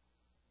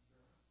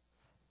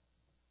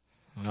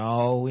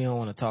 No, we don't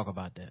want to talk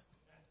about that.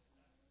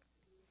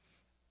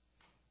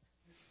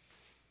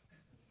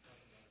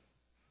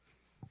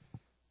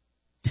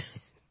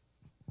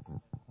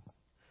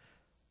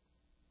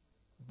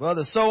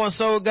 Brother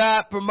so-and-so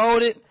got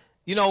promoted.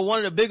 You know,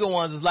 one of the bigger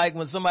ones is like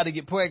when somebody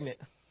get pregnant.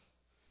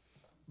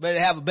 Ready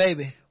to have a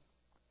baby.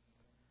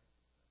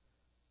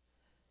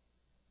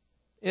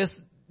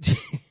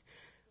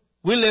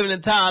 We're living in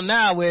a time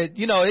now where,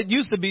 it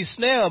used to be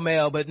snail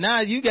mail, but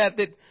now you got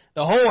the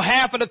whole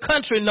half of the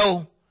country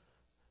know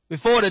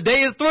before the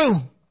day is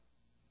through.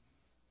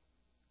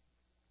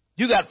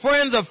 You got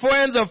friends of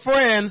friends of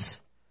friends,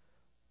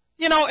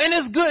 and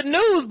it's good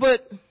news,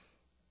 but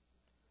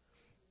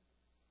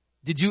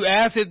did you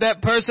ask if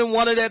that person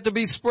wanted that to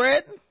be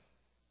spread?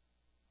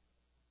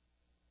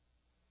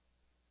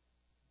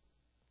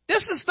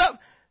 This is stuff.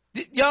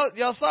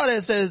 Y'all saw that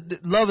it says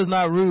love is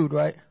not rude,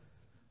 right?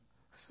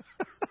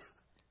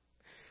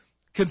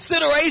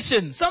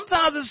 Consideration.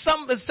 Sometimes it's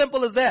something as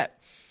simple as that.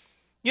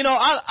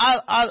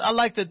 I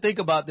like to think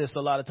about this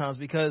a lot of times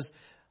because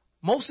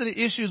most of the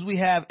issues we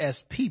have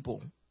as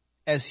people,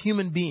 as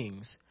human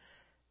beings,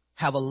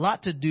 have a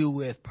lot to do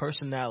with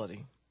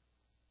personality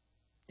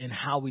and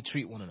how we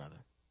treat one another.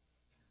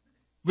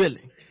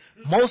 Really.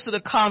 Most of the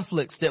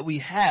conflicts that we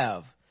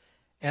have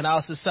in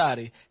our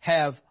society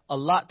have a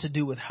lot to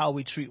do with how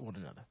we treat one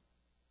another.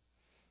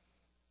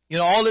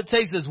 All it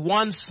takes is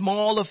one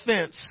small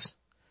offense,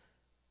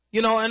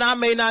 and I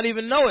may not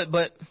even know it,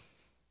 but,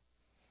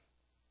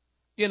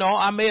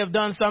 I may have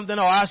done something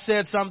or I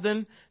said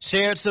something,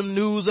 shared some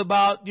news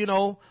about,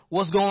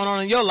 what's going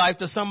on in your life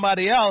to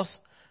somebody else.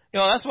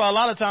 That's why a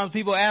lot of times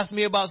people ask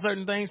me about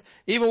certain things,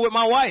 even with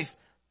my wife.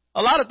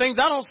 A lot of things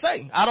I don't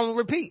say. I don't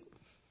repeat.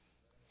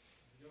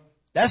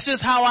 That's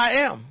just how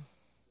I am.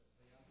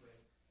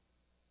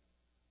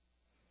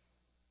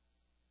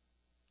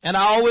 And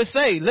I always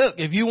say, look,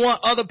 if you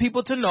want other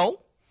people to know,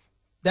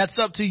 that's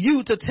up to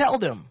you to tell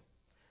them.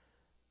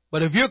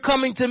 But if you're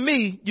coming to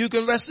me, you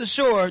can rest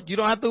assured you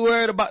don't have to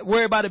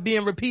worry about it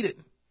being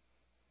repeated.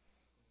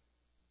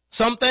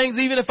 Some things,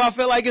 even if I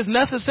feel like it's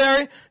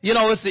necessary,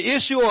 it's an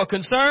issue or a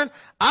concern,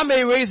 I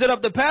may raise it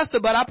up to pastor,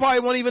 but I probably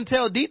won't even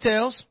tell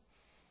details.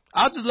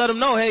 I'll just let them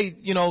know, hey,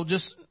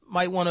 just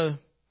might want to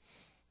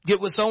get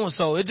with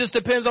so-and-so. It just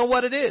depends on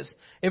what it is.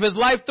 If it's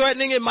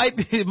life-threatening, it might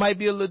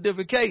be a little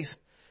different case.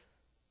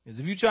 Because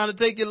if you're trying to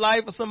take your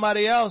life or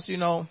somebody else,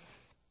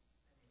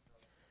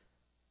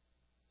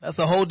 that's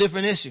a whole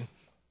different issue.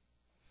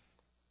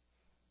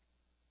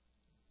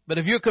 But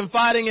if you're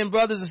confiding in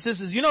brothers and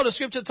sisters, the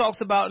scripture talks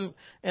about,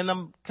 and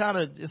I'm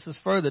this is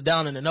further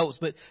down in the notes,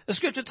 but the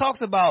scripture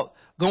talks about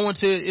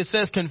it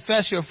says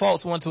confess your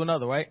faults one to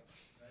another, right?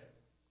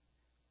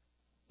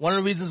 One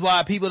of the reasons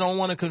why people don't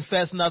want to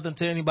confess nothing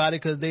to anybody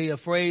because they're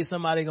afraid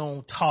somebody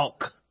going to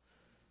talk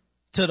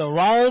to the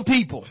wrong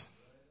people.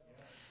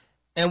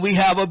 And we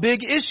have a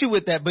big issue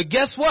with that. But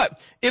guess what?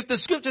 If the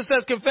scripture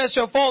says confess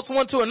your faults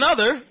one to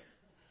another,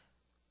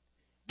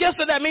 guess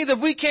what that means? If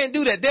we can't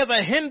do that, there's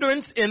a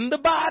hindrance in the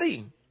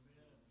body.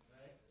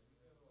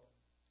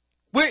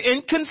 We're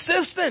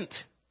inconsistent.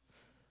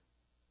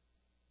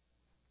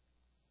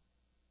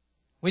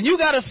 When you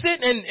got to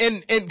sit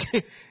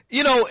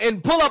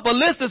and pull up a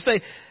list and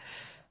say,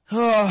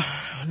 oh,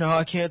 no,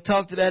 I can't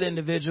talk to that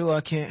individual. I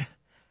can't.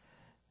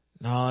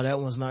 No, that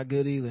one's not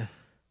good either.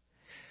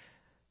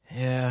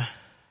 Yeah.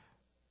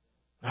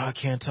 No, I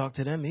can't talk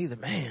to them either,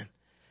 man.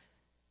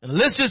 And the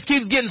list just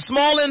keeps getting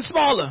smaller and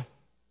smaller.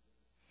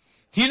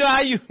 You know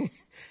how you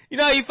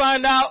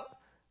find out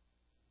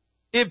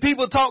if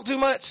people talk too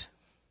much?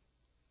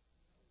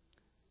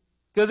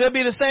 Because they'll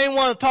be the same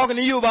one talking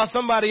to you about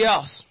somebody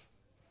else.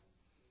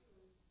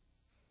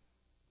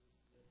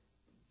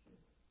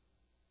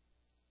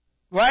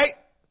 Right?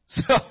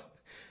 So,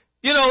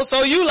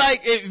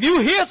 if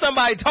you hear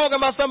somebody talking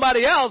about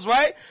somebody else,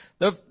 right?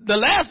 The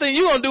last thing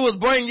you're going to do is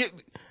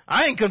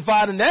I ain't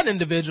confiding in that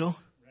individual.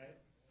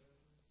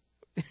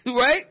 Right?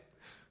 Right?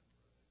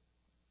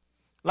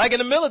 Like in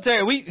the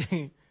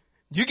military,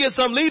 you get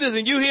some leaders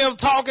and you hear them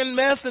talking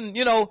mess and,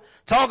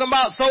 talking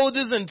about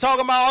soldiers and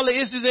talking about all the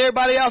issues of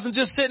everybody else and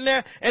just sitting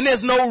there and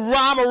there's no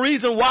rhyme or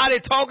reason why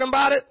they're talking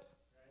about it.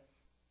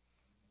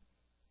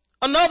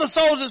 Another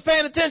soldier's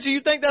paying attention.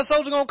 You think that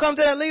soldier going to come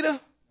to that leader? No.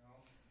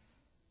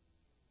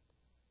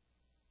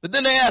 But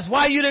then they ask,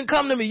 why you didn't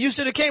come to me? You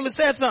should have came and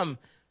said something.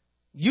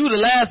 You the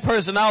last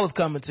person I was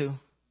coming to.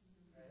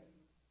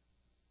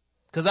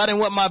 Because I didn't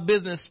want my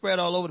business spread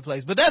all over the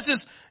place. But that's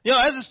just,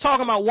 that's just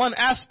talking about one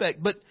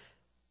aspect. But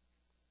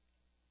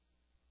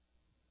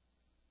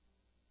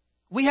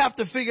we have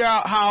to figure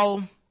out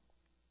how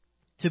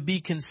to be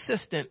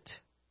consistent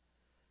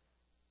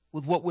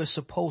with what we're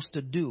supposed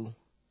to do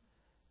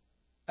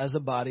as a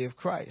body of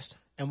Christ.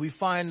 And we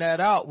find that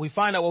out. We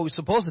find out what we're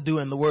supposed to do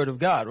in the Word of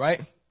God,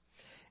 right?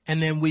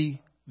 And then we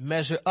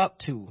measure up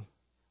to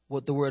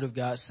what the Word of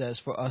God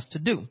says for us to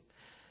do.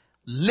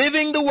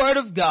 Living the Word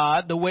of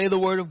God, the way the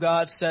Word of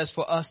God says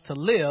for us to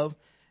live,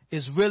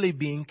 is really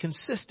being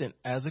consistent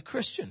as a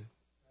Christian.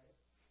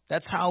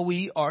 That's how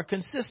we are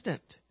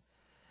consistent.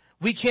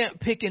 We can't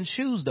pick and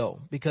choose, though,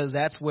 because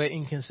that's where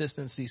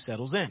inconsistency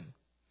settles in.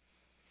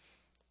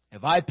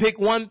 If I pick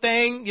one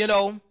thing,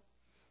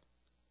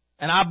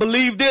 and I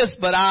believe this,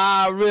 but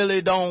I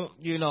really don't,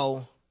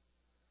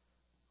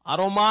 I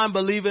don't mind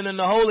believing in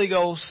the Holy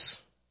Ghost,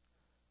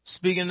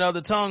 speaking in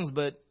other tongues,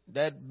 but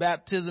that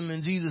baptism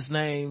in Jesus'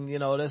 name,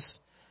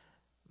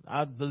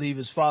 I believe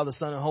is Father,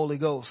 Son, and Holy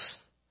Ghost,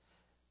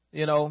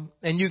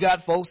 and you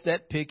got folks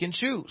that pick and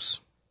choose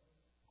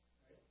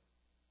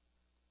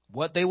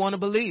what they want to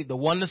believe, the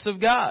oneness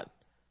of God.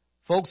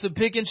 Folks that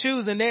pick and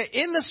choose, and they're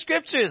in the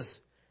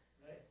scriptures.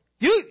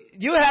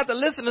 You have to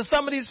listen to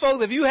some of these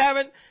folks. If you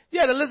haven't, you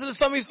have to listen to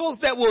some of these folks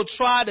that will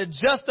try to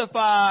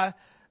justify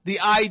the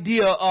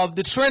idea of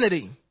the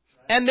Trinity.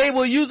 And they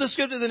will use the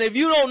scriptures. And if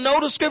you don't know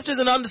the scriptures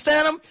and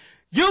understand them,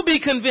 you'll be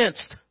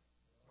convinced.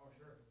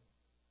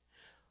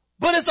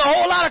 But it's a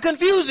whole lot of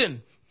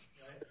confusion.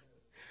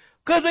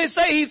 Because they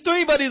say he's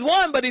three, but he's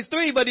one, but he's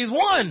three, but he's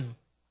one.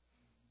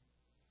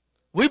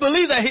 We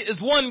believe that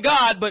it's one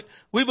God, but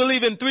we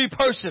believe in three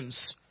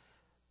persons.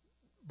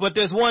 But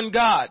there's one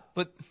God.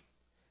 But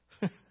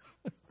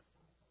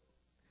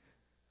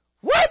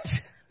what?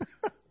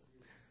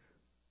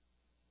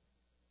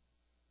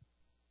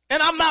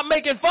 And I'm not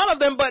making fun of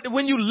them, but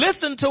when you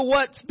listen to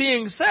what's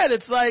being said,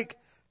 it's like,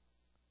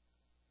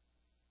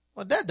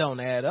 well, that don't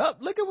add up.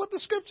 Look at what the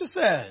scripture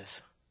says.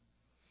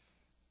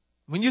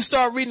 When you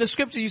start reading the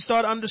scripture, you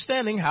start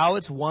understanding how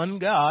it's one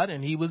God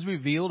and he was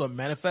revealed or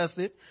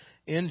manifested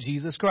in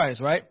Jesus Christ,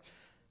 right?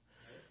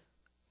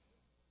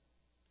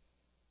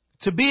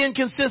 To be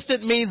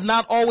inconsistent means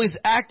not always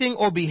acting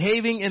or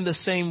behaving in the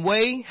same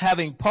way,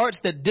 having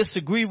parts that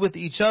disagree with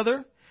each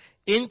other,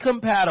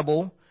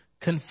 incompatible,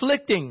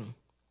 conflicting.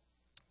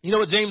 You know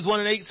what James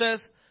 1:8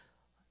 says?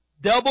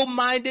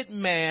 Double-minded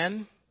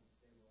man,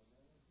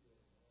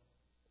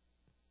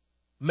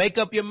 make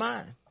up your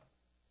mind.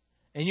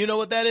 And you know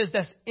what that is?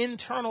 That's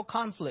internal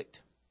conflict.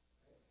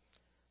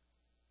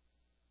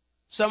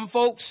 Some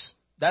folks,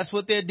 that's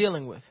what they're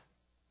dealing with.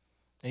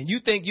 And you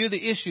think you're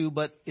the issue,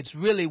 but it's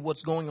really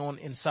what's going on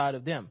inside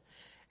of them.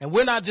 And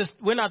we're not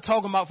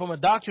talking about from a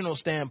doctrinal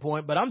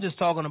standpoint, but I'm just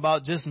talking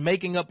about just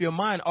making up your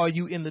mind. Are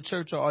you in the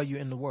church or are you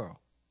in the world?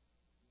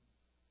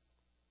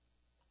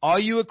 Are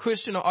you a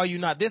Christian or are you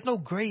not? There's no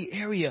gray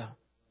area.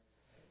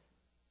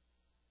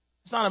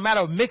 It's not a matter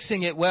of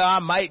mixing it. Well, I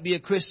might be a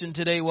Christian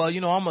today. Well,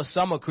 I'm a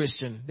summer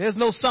Christian. There's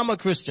no summer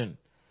Christian.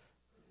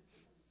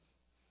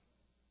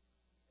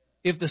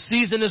 If the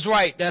season is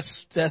right,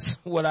 that's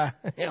what I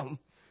am.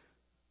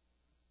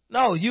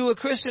 No, you a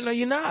Christian or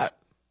you're not.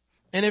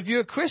 And if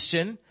you're a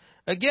Christian,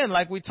 again,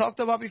 like we talked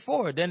about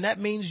before, then that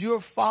means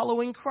you're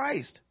following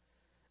Christ.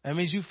 That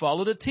means you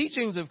follow the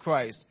teachings of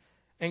Christ.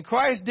 And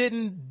Christ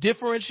didn't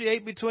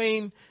differentiate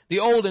between the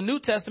Old and New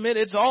Testament.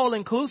 It's all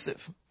inclusive.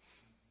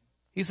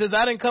 He says,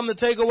 I didn't come to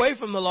take away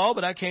from the law,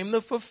 but I came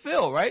to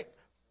fulfill, right?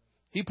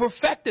 He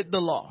perfected the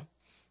law.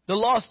 The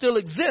law still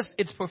exists.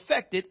 It's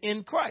perfected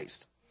in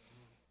Christ.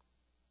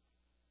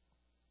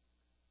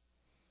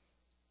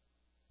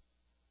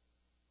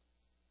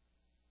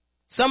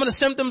 Some of the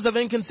symptoms of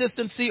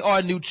inconsistency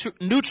are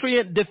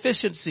nutrient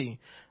deficiency,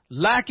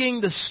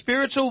 lacking the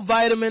spiritual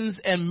vitamins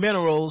and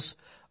minerals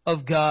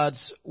of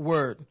God's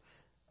word.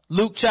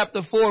 Luke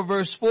chapter 4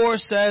 verse 4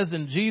 says,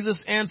 and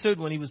Jesus answered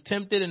when he was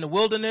tempted in the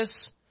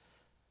wilderness.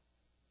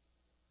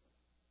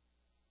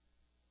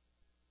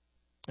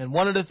 And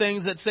one of the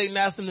things that Satan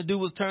asked him to do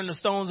was turn the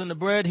stones into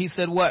bread. He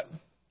said what?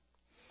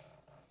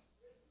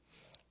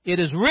 It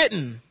is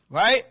written,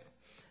 right?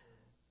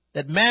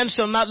 That man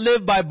shall not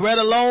live by bread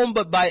alone,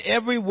 but by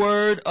every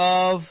word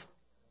of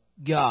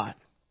God.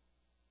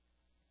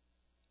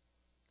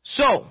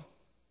 So,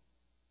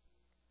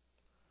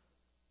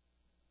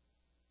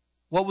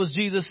 what was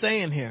Jesus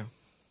saying here?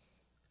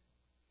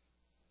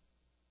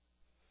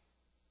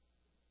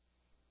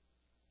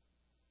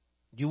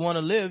 You want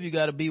to live, you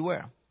got to be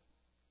where?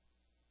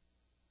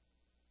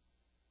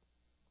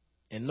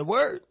 In the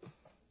Word.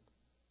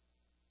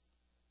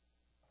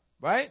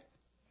 Right?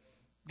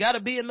 Got to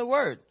be in the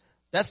Word.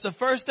 That's the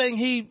first thing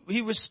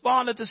he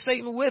responded to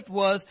Satan with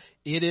was,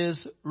 it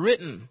is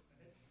written.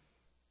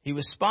 He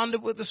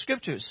responded with the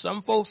scriptures.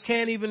 Some folks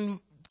can't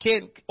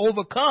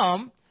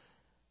overcome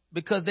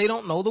because they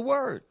don't know the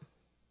word.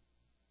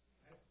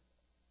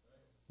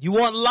 You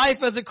want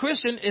life as a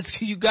Christian,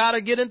 you got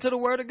to get into the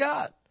word of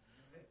God.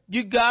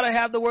 You got to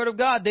have the word of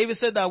God. David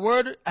said, thy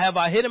word have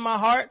I hid in my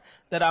heart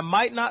that I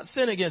might not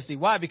sin against thee.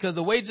 Why? Because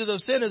the wages of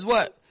sin is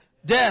what?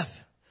 Death.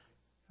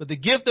 But the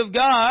gift of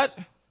God,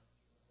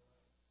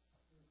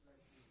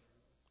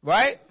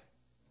 right?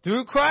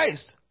 Through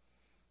Christ.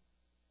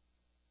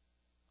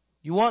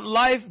 You want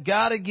life,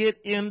 got to get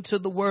into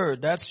the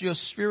word. That's your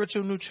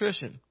spiritual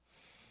nutrition.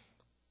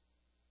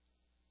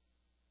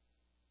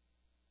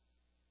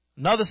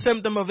 Another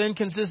symptom of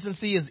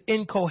inconsistency is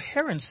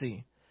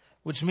incoherency,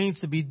 which means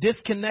to be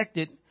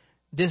disconnected,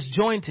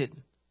 disjointed,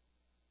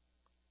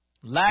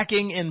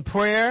 lacking in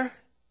prayer,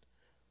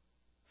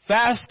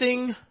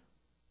 fasting,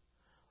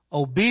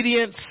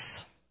 obedience,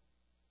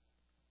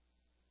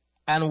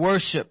 and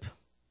worship.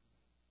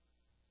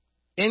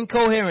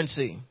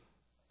 Incoherency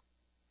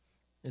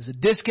is a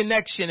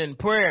disconnection in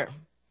prayer,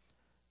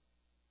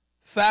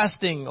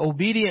 fasting,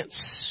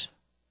 obedience,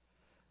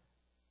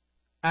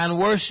 and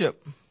worship.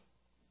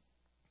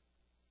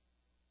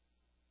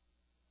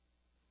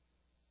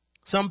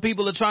 Some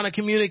people are trying to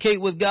communicate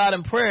with God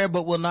in prayer,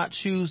 but will not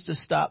choose to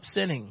stop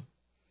sinning.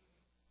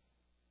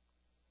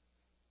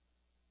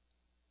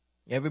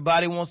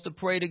 Everybody wants to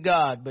pray to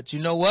God, but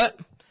you know what?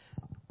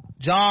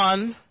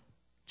 John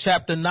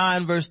chapter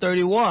 9 verse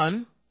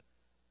 31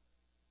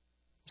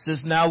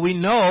 says, now we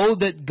know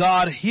that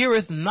God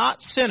heareth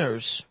not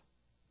sinners,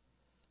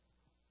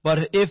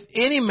 but if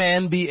any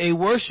man be a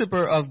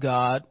worshiper of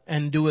God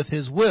and doeth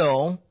his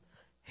will,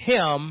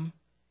 him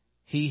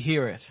he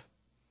heareth.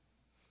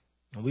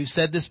 And we've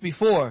said this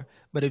before,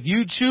 but if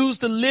you choose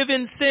to live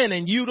in sin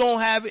and you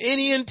don't have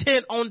any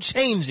intent on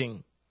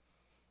changing,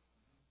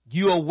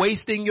 you are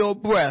wasting your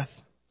breath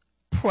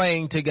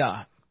praying to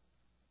God.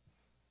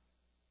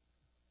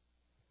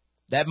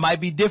 That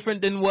might be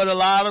different than what a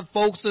lot of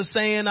folks are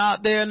saying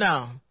out there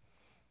now.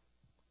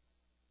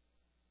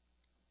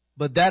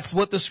 But that's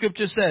what the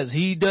scripture says.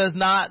 He does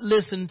not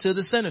listen to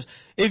the sinners.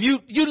 If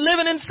you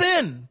living in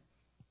sin,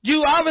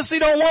 you obviously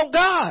don't want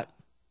God.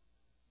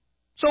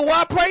 So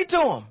why pray to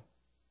him?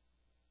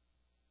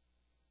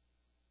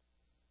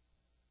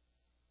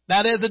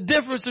 Now there's a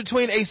difference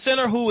between a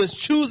sinner who is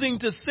choosing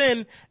to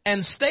sin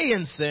and stay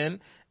in sin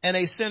and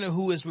a sinner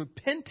who is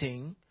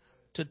repenting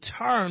to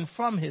turn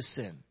from his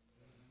sin.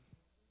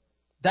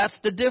 That's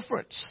the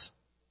difference.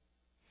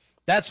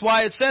 That's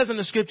why it says in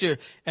the scripture,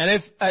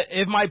 and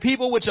if my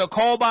people which are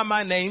called by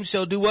my name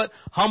shall do what?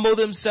 Humble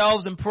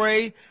themselves and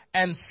pray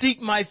and seek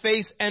my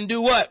face and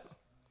do what?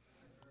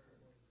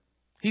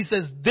 He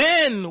says,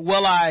 then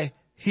will I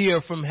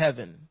hear from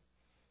heaven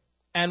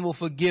and will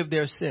forgive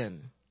their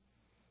sin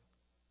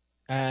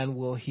and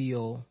will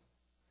heal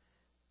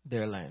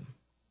their land.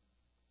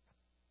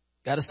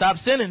 Got to stop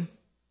sinning.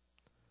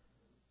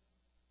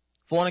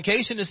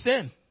 Fornication is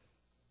sin.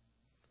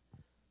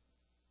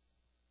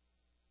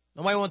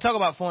 Nobody want to talk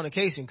about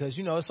fornication because,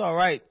 it's all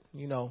right.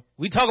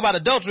 We talk about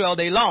adultery all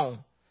day long.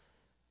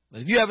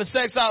 But if you having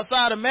sex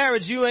outside of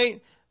marriage, you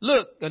ain't,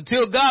 look,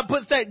 until God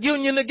puts that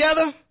union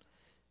together,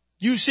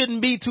 You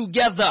shouldn't be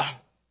together.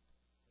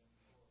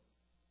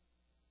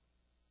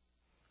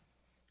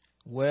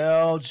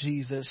 Well,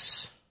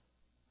 Jesus,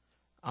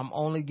 I'm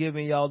only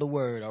giving y'all the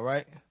word, all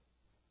right?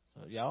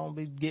 So y'all don't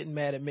be getting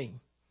mad at me.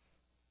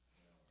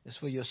 It's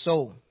for your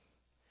soul.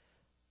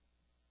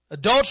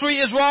 Adultery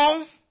is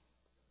wrong.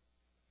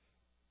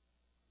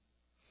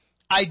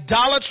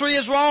 Idolatry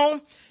is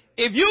wrong.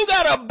 If you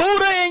got a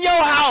Buddha in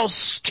your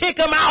house, kick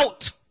him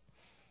out.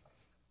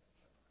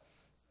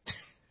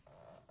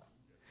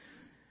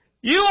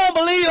 You won't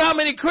believe how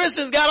many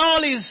Christians got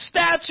all these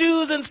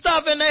statues and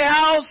stuff in their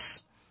house.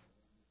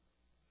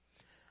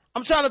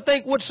 I'm trying to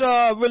think which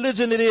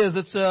religion it is.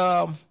 It's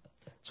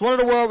one of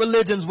the world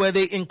religions where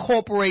they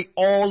incorporate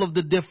all of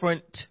the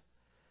different.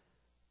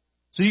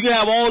 So you can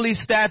have all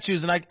these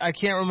statues, and I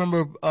can't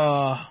remember.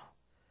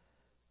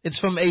 It's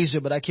from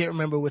Asia, but I can't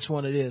remember which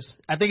one it is.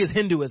 I think it's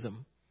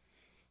Hinduism.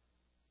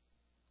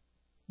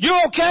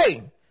 You're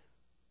okay.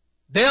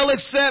 They'll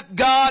accept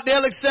God.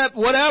 They'll accept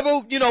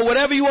whatever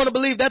you want to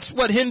believe. That's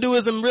what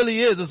Hinduism really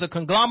is. It's a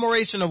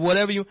conglomeration of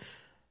whatever you.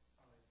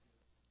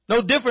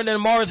 No different than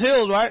Mars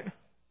Hills, right?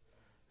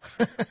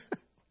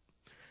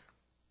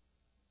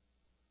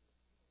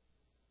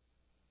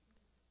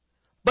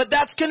 But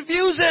that's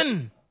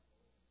confusion.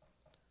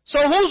 So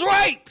who's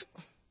right?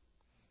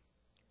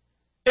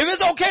 If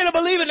it's okay to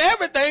believe in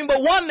everything,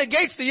 but one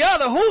negates the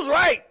other, who's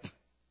right?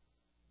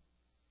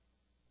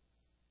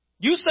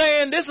 You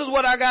saying this is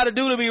what I got to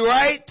do to be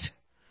right?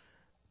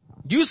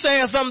 You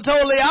saying something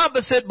totally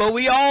opposite, but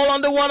we all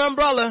under one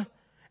umbrella.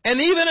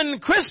 And even in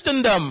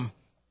Christendom,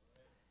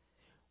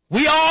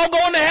 we all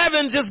going to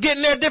heaven, just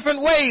getting there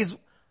different ways.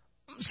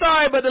 I'm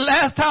sorry, but the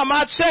last time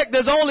I checked,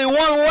 there's only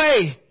one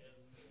way.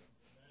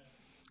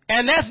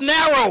 And that's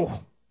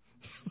narrow.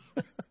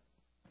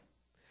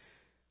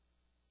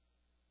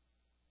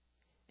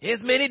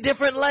 There's many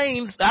different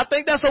lanes. I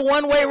think that's a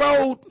one-way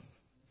road.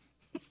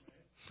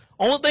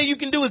 Only thing you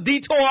can do is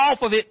detour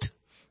off of it.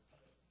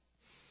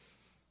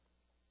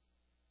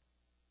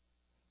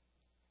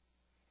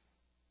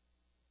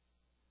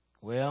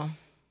 Well,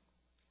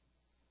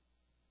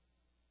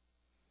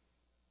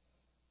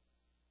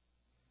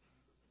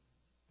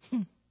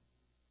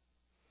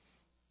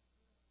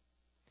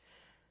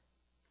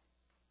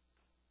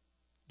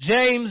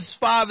 James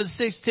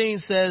 5:16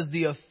 says,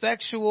 the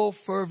effectual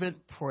fervent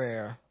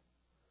prayer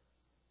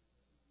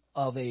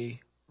of a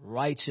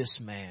righteous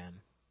man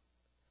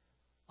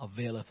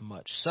availeth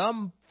much.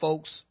 Some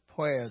folks'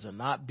 prayers are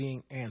not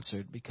being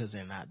answered because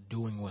they're not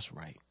doing what's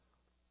right.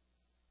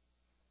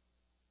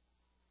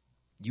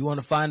 You want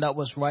to find out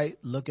what's right?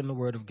 Look in the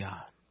Word of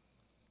God.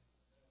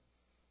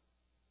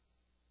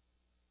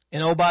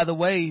 And oh, by the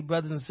way,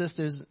 brothers and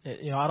sisters,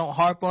 I don't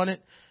harp on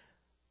it,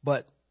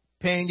 but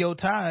paying your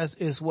tithes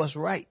is what's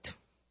right.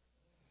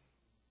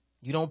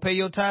 You don't pay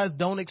your tithes,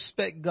 don't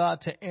expect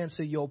God to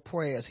answer your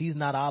prayers. He's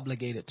not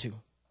obligated to.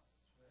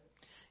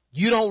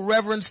 You don't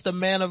reverence the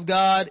man of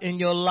God in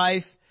your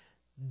life,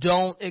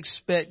 don't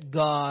expect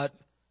God.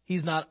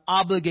 He's not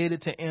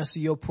obligated to answer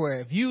your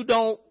prayer. If you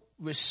don't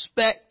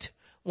respect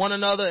one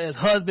another as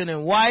husband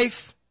and wife,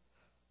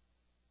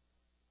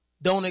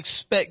 don't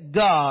expect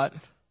God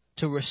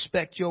to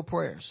respect your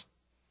prayers.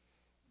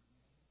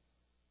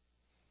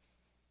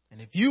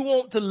 And if you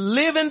want to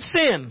live in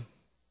sin,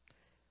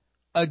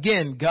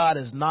 again, God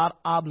is not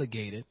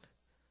obligated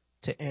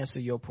to answer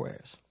your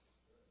prayers.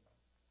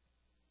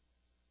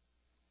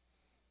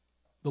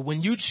 But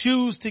when you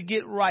choose to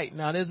get right,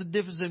 now there's a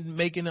difference in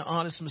making an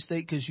honest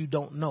mistake because you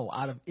don't know,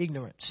 out of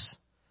ignorance.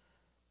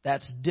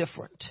 That's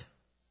different.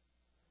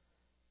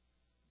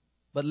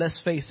 But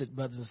let's face it,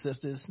 brothers and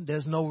sisters,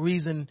 there's no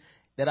reason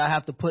that I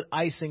have to put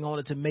icing on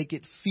it to make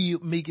it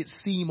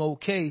seem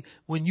okay.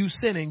 When you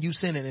sinning,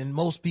 and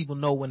most people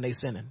know when they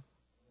sinning.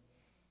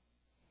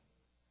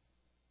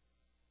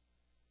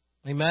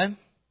 Amen?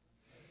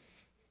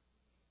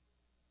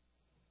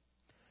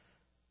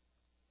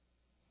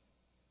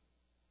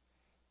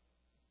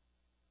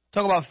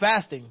 Talk about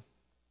fasting.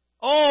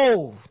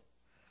 Oh!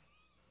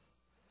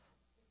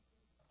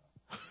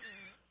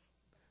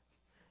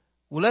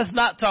 Well, let's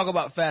not talk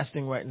about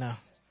fasting right now.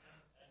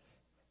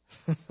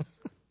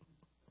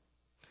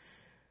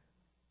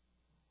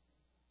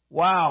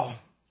 Wow.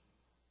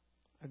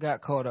 I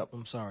got caught up.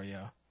 I'm sorry,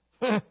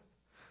 y'all.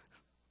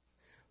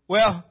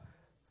 Well,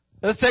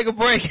 let's take a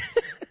break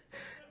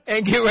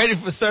and get ready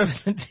for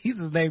service in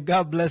Jesus' name.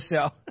 God bless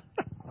y'all.